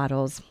water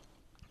bottles.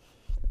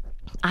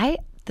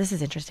 This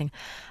is interesting.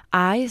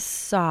 I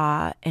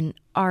saw an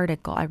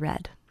article, I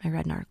read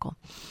an article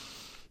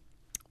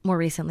more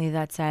recently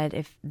that said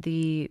if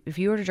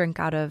you were to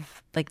drink out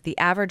of, like, the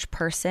average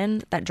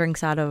person that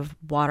drinks out of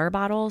water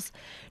bottles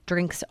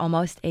drinks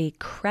almost a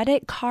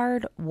credit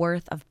card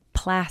worth of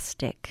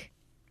plastic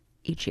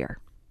each year.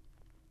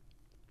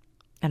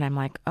 And I'm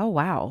like, oh,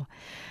 wow.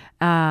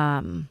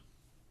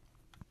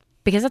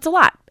 Because it's a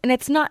lot. And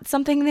it's not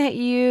something that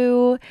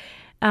you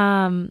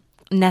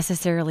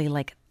necessarily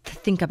like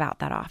think about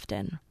that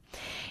often.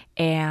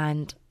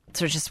 And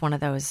so it's just one of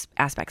those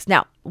aspects.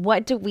 Now,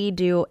 what do we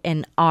do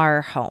in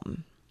our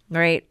home,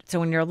 right?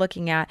 So when you're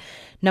looking at,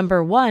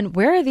 number one,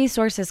 where are these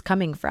sources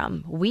coming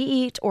from? We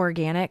eat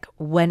organic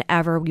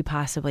whenever we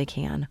possibly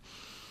can.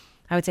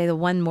 I would say the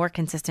one more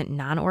consistent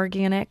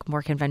non-organic,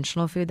 more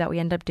conventional food that we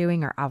end up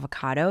doing are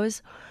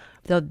avocados.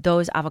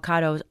 Those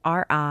avocados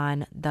are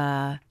on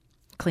the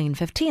Clean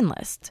 15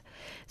 list.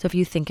 So if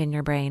you think in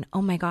your brain,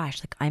 oh my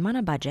gosh, like I'm on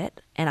a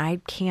budget and I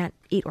can't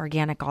eat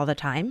organic all the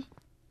time,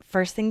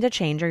 first thing to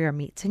change are your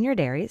meats and your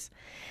dairies.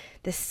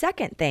 The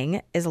second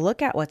thing is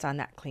look at what's on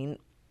that Clean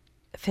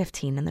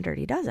 15 and the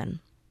Dirty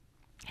Dozen.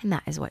 And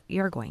that is what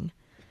you're going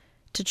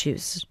to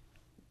choose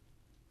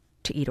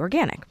to eat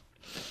organic.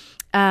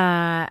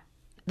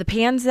 The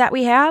pans that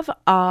we have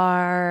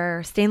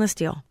are stainless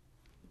steel.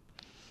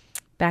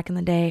 Back in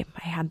the day,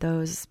 I had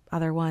those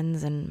other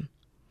ones and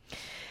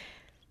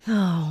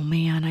oh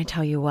man, I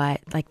tell you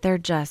what, like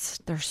they're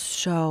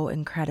so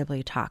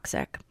incredibly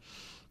toxic.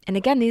 And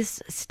again,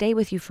 these stay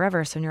with you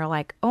forever. So when you're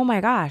like, oh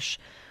my gosh,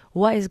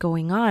 what is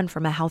going on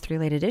from a health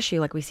related issue?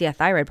 Like we see a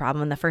thyroid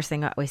problem. And the first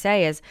thing that we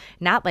say is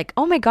not like,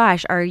 oh my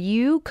gosh, are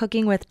you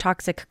cooking with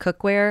toxic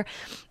cookware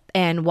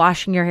and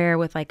washing your hair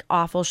with like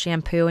awful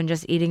shampoo and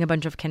just eating a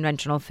bunch of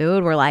conventional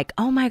food? We're like,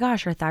 oh my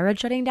gosh, your thyroid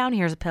shutting down.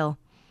 Here's a pill.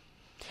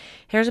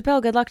 Here's a pill.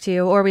 Good luck to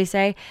you. Or we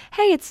say,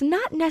 hey, it's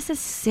not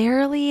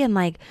necessarily in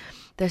like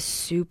the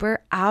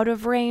super out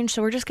of range.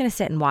 So we're just going to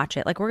sit and watch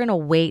it. Like we're going to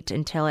wait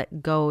until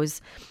it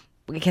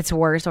gets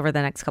worse over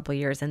the next couple of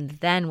years. And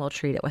then we'll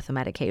treat it with a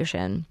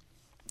medication.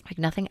 Like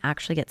nothing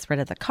actually gets rid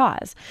of the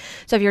cause.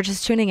 So if you're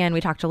just tuning in,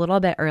 we talked a little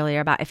bit earlier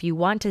about if you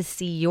want to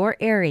see your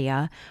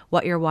area,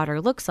 what your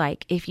water looks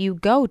like, if you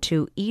go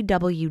to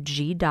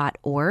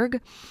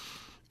ewg.org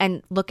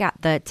and look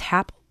at the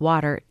tap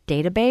water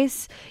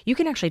database, you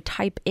can actually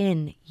type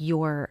in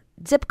your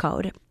zip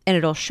code and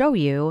it'll show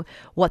you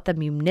what the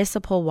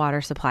municipal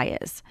water supply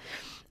is.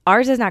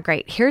 Ours is not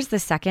great. Here's the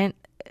second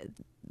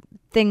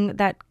thing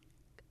that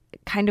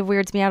kind of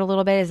weirds me out a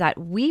little bit is that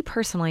we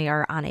personally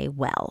are on a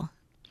well.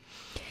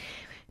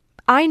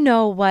 I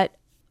know what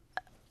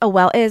a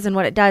well is and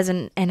what it does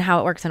and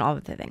how it works and all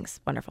of the things.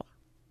 Wonderful.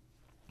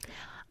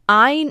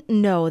 I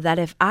know that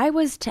if I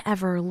was to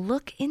ever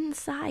look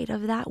inside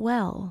of that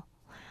well,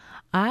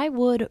 I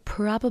would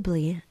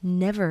probably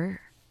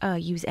never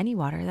use any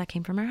water that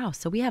came from our house.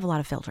 So we have a lot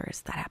of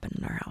filters that happen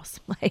in our house.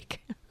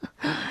 Like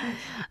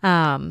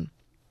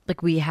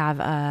we have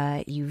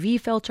a UV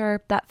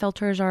filter that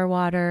filters our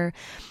water.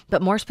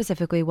 But more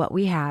specifically, what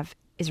we have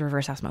is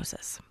reverse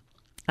osmosis.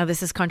 Now,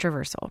 this is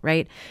controversial,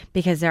 right?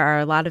 Because there are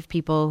a lot of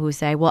people who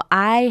say, well,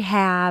 I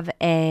have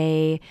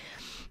a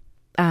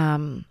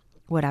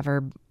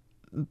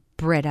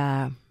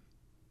Brita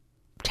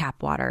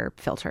tap water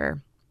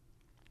filter.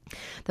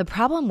 The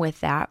problem with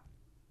that,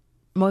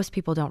 most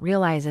people don't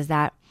realize, is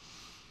that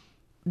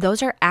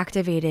those are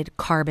activated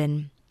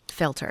carbon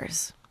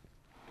filters.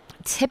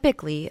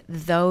 Typically,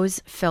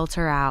 those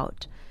filter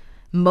out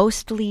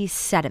mostly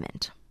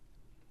sediment.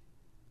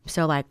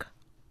 So like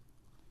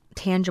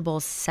tangible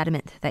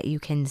sediment that you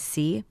can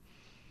see,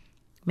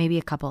 maybe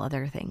a couple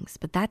other things,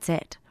 but that's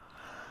it.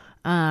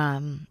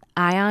 Ion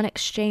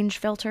exchange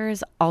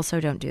filters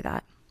also don't do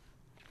that.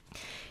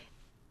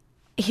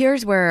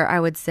 Here's where I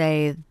would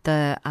say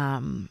the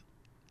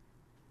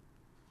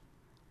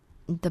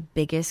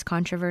biggest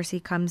controversy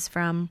comes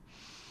from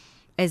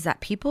is that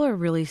people are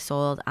really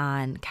sold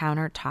on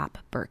countertop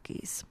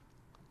Berkeys.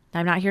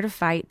 I'm not here to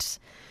fight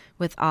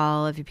with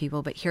all of you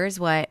people, but here's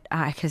what,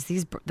 because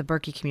the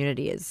Berkey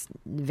community is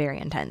very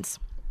intense.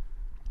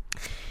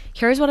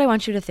 Here's what I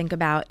want you to think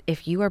about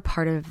if you are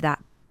part of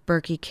that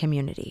Berkey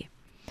community.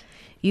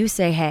 You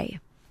say, hey,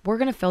 we're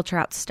going to filter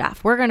out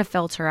stuff. We're going to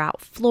filter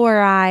out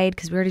fluoride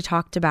because we already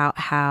talked about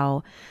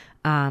how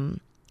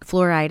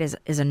fluoride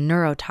is a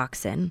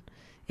neurotoxin.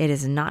 It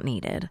is not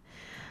needed.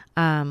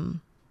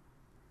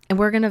 And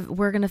we're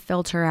gonna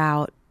filter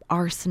out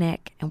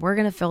arsenic, and we're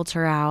gonna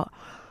filter out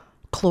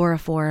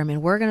chloroform,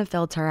 and we're gonna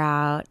filter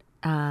out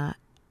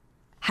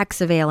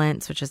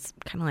hexavalents, which is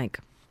kind of like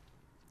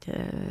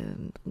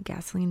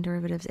gasoline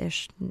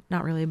derivatives-ish.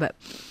 Not really, but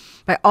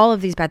by all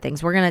of these bad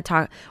things. We're going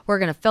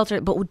to filter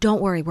it, but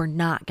don't worry, we're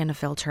not going to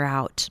filter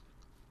out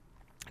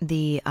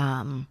the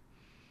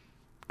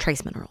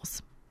trace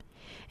minerals.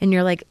 And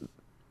you're like,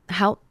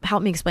 help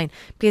me explain.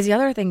 Because the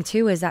other thing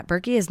too is that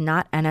Berkey is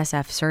not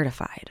NSF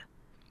certified.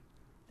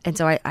 And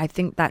so I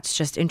think that's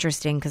just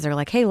interesting because they're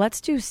like, hey,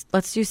 let's do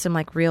some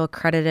like real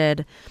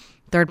accredited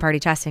third-party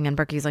testing. And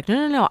Berkey's like,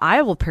 no,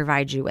 I will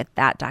provide you with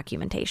that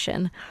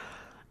documentation.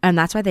 And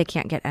that's why they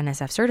can't get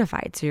NSF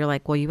certified. So you're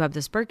like, well, you have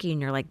this Berkey,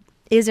 and you're like,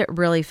 is it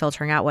really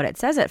filtering out what it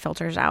says it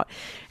filters out?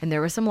 And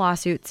there were some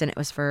lawsuits, and it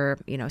was for,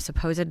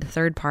 supposed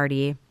third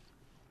party.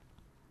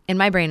 In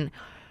my brain,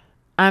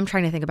 I'm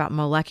trying to think about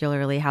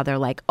molecularly how they're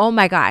like, oh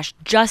my gosh,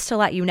 just to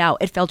let you know,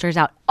 it filters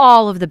out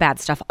all of the bad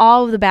stuff,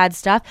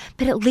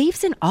 but it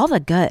leaves in all the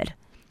good.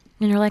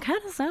 And you're like, how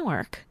does that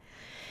work?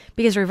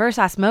 Because reverse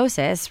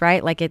osmosis,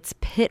 right, like its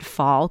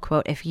pitfall,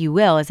 quote, if you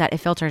will, is that it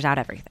filters out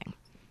everything.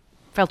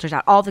 Filters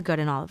out all the good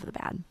and all of the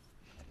bad.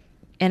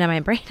 And in my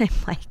brain, I'm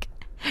like,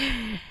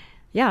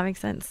 yeah, it makes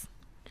sense.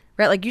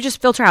 Right? Like you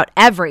just filter out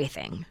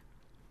everything.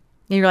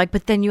 And you're like,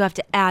 but then you have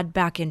to add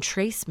back in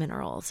trace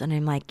minerals. And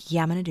I'm like,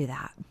 yeah, I'm going to do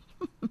that.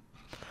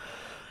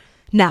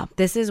 Now,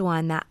 this is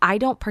one that I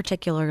don't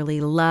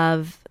particularly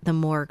love. The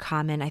more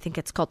common, I think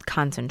it's called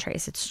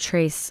concentrates. It's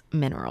trace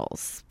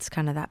minerals. It's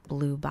kind of that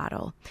blue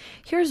bottle.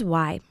 Here's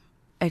why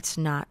it's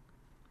not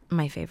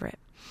my favorite.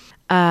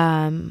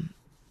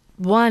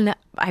 One,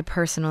 I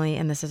personally,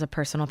 and this is a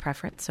personal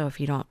preference, so if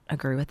you don't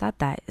agree with that,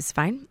 that is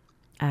fine.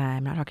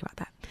 I'm not talking about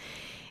that.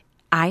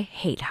 I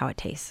hate how it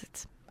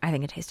tastes. I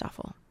think it tastes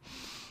awful.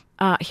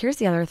 Here's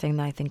the other thing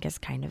that I think is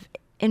kind of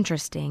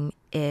interesting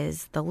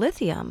is the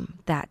lithium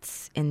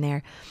that's in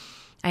there.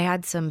 I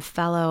had some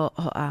fellow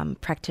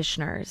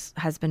practitioners,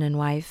 husband and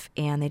wife,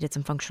 and they did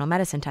some functional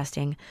medicine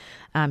testing.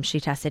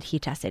 She tested, he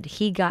tested.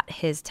 He got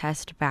his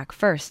test back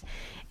first,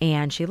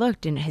 and she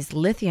looked, and his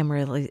lithium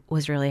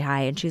was really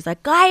high. And she's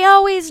like, I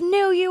always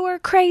knew you were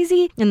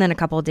crazy. And then a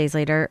couple of days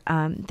later,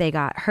 they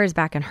got hers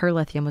back, and her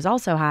lithium was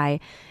also high,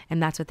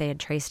 and that's what they had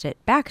traced it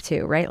back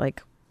to, right?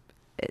 Like,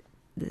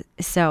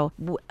 so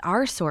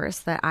our source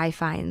that I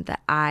find that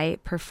I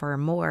prefer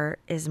more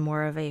is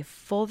more of a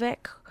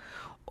fulvic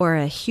or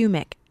a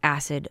humic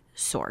acid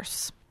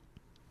source.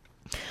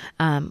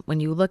 When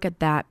you look at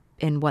that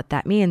and what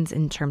that means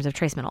in terms of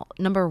trace mineral,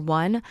 number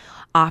one,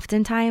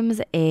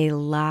 oftentimes a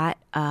lot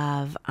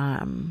of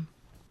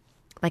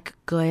like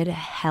good,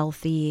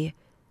 healthy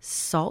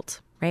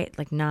salt, right?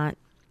 Like not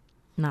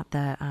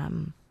the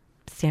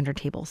standard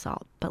table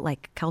salt, but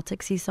like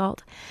Celtic sea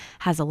salt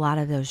has a lot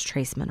of those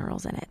trace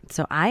minerals in it.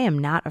 So I am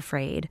not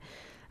afraid.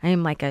 I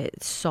am like a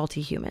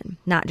salty human,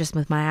 not just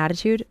with my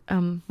attitude,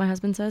 my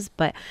husband says,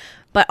 but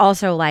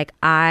also like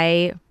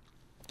I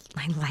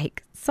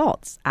like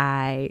salts.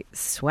 I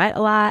sweat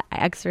a lot. I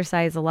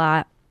exercise a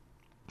lot.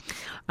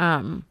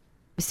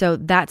 So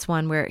that's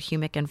one where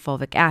humic and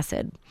fulvic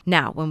acid.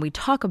 Now, when we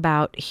talk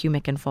about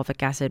humic and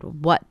fulvic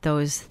acid, what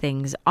those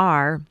things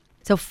are.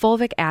 So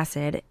fulvic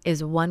acid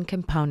is one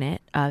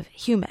component of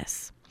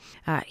humus.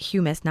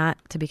 Humus, not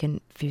to be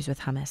confused with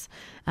hummus.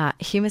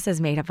 Humus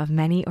is made up of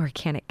many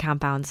organic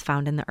compounds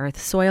found in the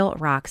earth, soil,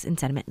 rocks, and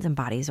sediments and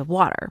bodies of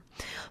water.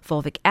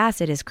 Fulvic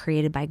acid is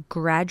created by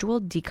gradual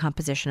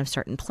decomposition of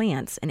certain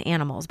plants and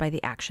animals by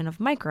the action of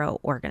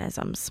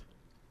microorganisms.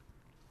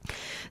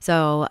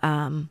 So,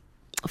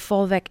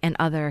 fulvic and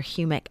other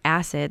humic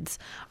acids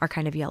are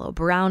kind of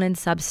yellow-brown in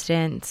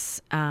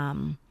substance,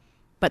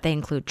 but they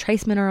include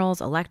trace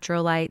minerals,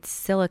 electrolytes,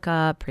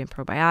 silica, pre- and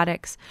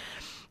probiotics.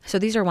 So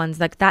these are ones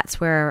like that's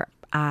where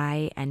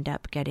I end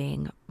up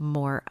getting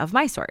more of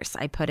my source.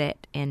 I put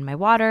it in my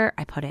water.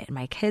 I put it in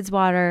my kids'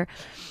 water.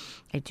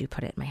 I do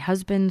put it in my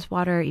husband's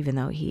water, even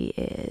though he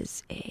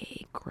is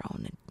a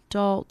grown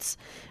adult.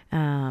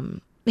 A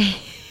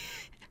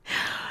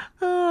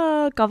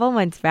couple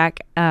months back,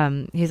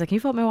 he's like, can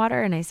you fill up my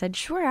water? And I said,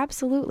 sure,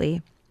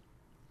 absolutely.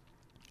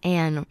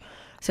 And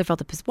so I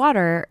filled up his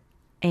water,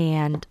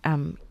 and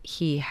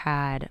he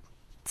had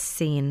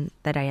seen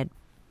that I had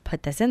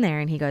put this in there,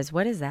 and he goes,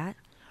 what is that?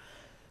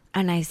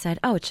 And I said,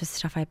 oh, it's just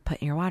stuff I put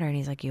in your water. And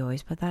he's like, you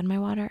always put that in my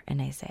water?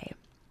 And I say,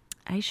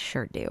 I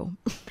sure do.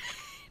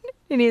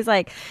 And he's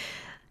like,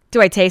 do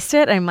I taste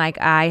it? I'm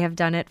like, I have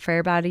done it for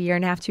about 1.5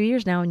 years, 2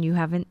 years now, and you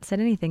haven't said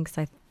anything, because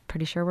I'm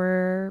pretty sure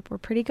we're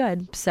pretty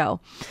good. So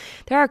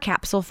there are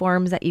capsule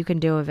forms that you can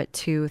do of it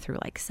too, through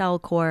like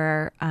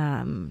Cellcore.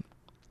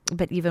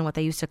 But even what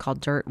they used to call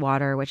dirt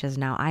water, which is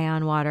now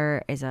ion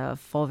water, is a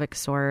fulvic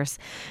source.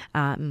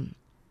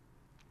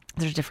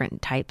 There's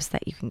different types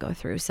that you can go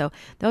through. So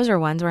those are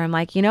ones where I'm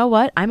like, you know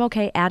what? I'm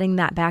okay adding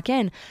that back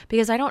in,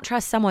 because I don't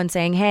trust someone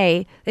saying,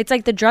 hey, it's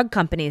like the drug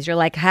companies. You're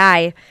like,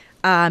 hi,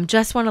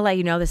 just want to let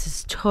you know this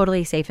is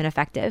totally safe and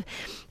effective.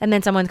 And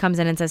then someone comes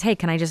in and says, hey,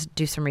 can I just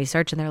do some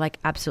research? And they're like,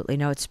 absolutely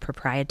no, it's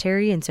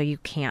proprietary. And so you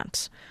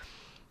can't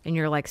And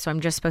you're like, so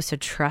I'm just supposed to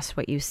trust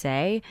what you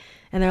say?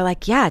 And they're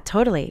like, yeah,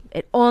 totally.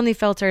 It only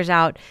filters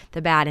out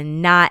the bad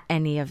and not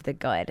any of the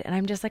good. And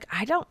I'm just like,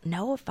 I don't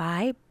know if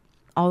I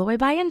all the way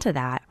buy into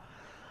that.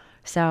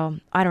 So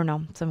I don't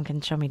know. Someone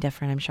can show me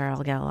different. I'm sure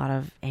I'll get a lot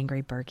of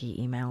angry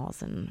Berkey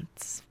emails, and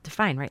it's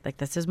fine, right? Like,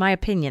 this is my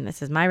opinion.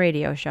 This is my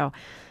radio show.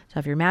 So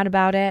if you're mad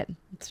about it,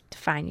 it's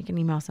fine. You can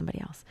email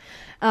somebody else.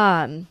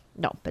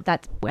 No, but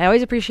I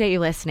always appreciate you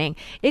listening.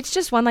 It's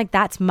just one, like,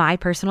 that's my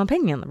personal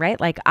opinion, right?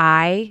 Like,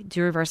 I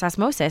do reverse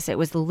osmosis. It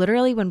was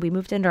literally when we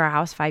moved into our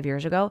house 5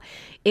 years ago,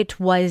 it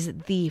was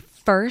the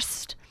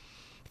first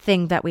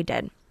thing that we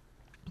did.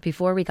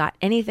 Before we got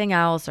anything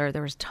else, or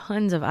there was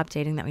tons of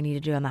updating that we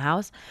needed to do in the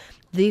house,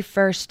 the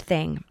first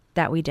thing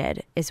that we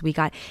did is we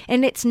got,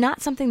 and it's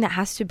not something that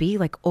has to be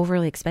like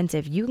overly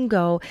expensive. You can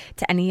go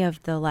to any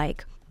of the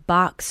like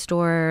box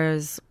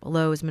stores,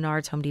 Lowe's,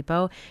 Menards, Home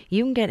Depot.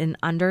 You can get an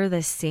under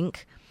the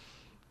sink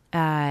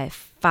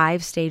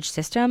 5-stage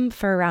system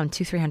for around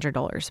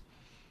 $200-$300.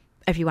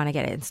 If you want to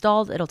get it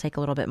installed, it'll take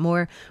a little bit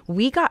more.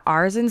 We got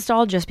ours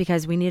installed just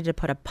because we needed to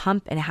put a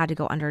pump and it had to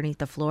go underneath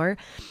the floor,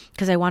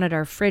 because I wanted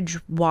our fridge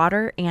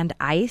water and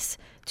ice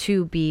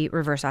to be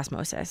reverse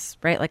osmosis,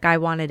 right? Like, I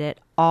wanted it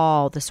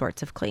all the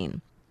sorts of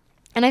clean.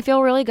 And I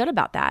feel really good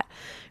about that,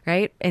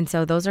 right? And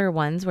so those are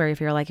ones where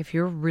if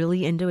you're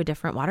really into a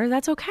different water,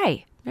 that's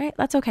okay, right?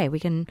 That's okay. We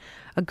can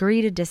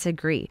agree to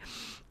disagree.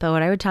 But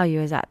what I would tell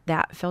you is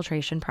that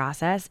filtration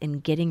process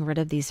and getting rid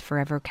of these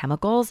forever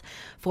chemicals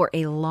for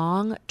a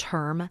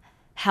long-term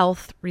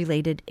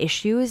health-related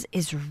issues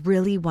is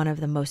really one of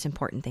the most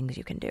important things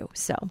you can do.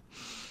 So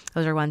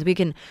those are ones we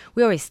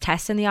always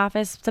test in the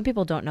office. Some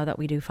people don't know that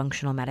we do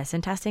functional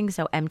medicine testing.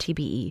 So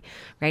MTBE,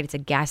 right? It's a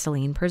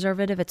gasoline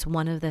preservative. It's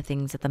one of the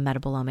things that the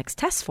metabolomics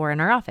tests for in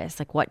our office.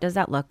 Like, what does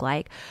that look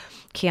like?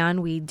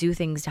 Can we do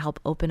things to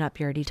help open up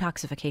your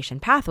detoxification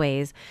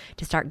pathways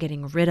to start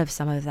getting rid of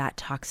some of that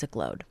toxic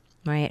load,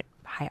 right?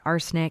 High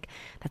arsenic.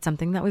 That's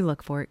something that we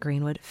look for at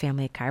Greenwood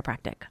Family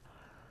Chiropractic.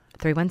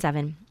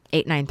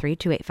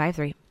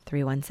 317-893-2853.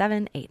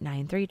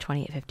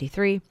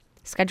 317-893-2853.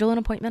 Schedule an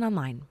appointment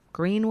online.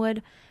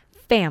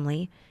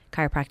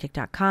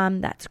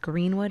 GreenwoodFamilyChiropractic.com. That's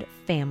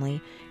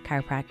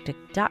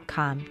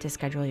GreenwoodFamilyChiropractic.com to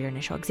schedule your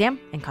initial exam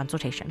and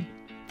consultation.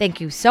 Thank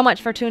you so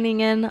much for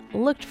tuning in.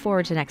 Look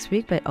forward to next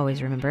week, but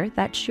always remember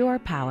that your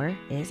power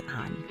is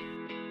on.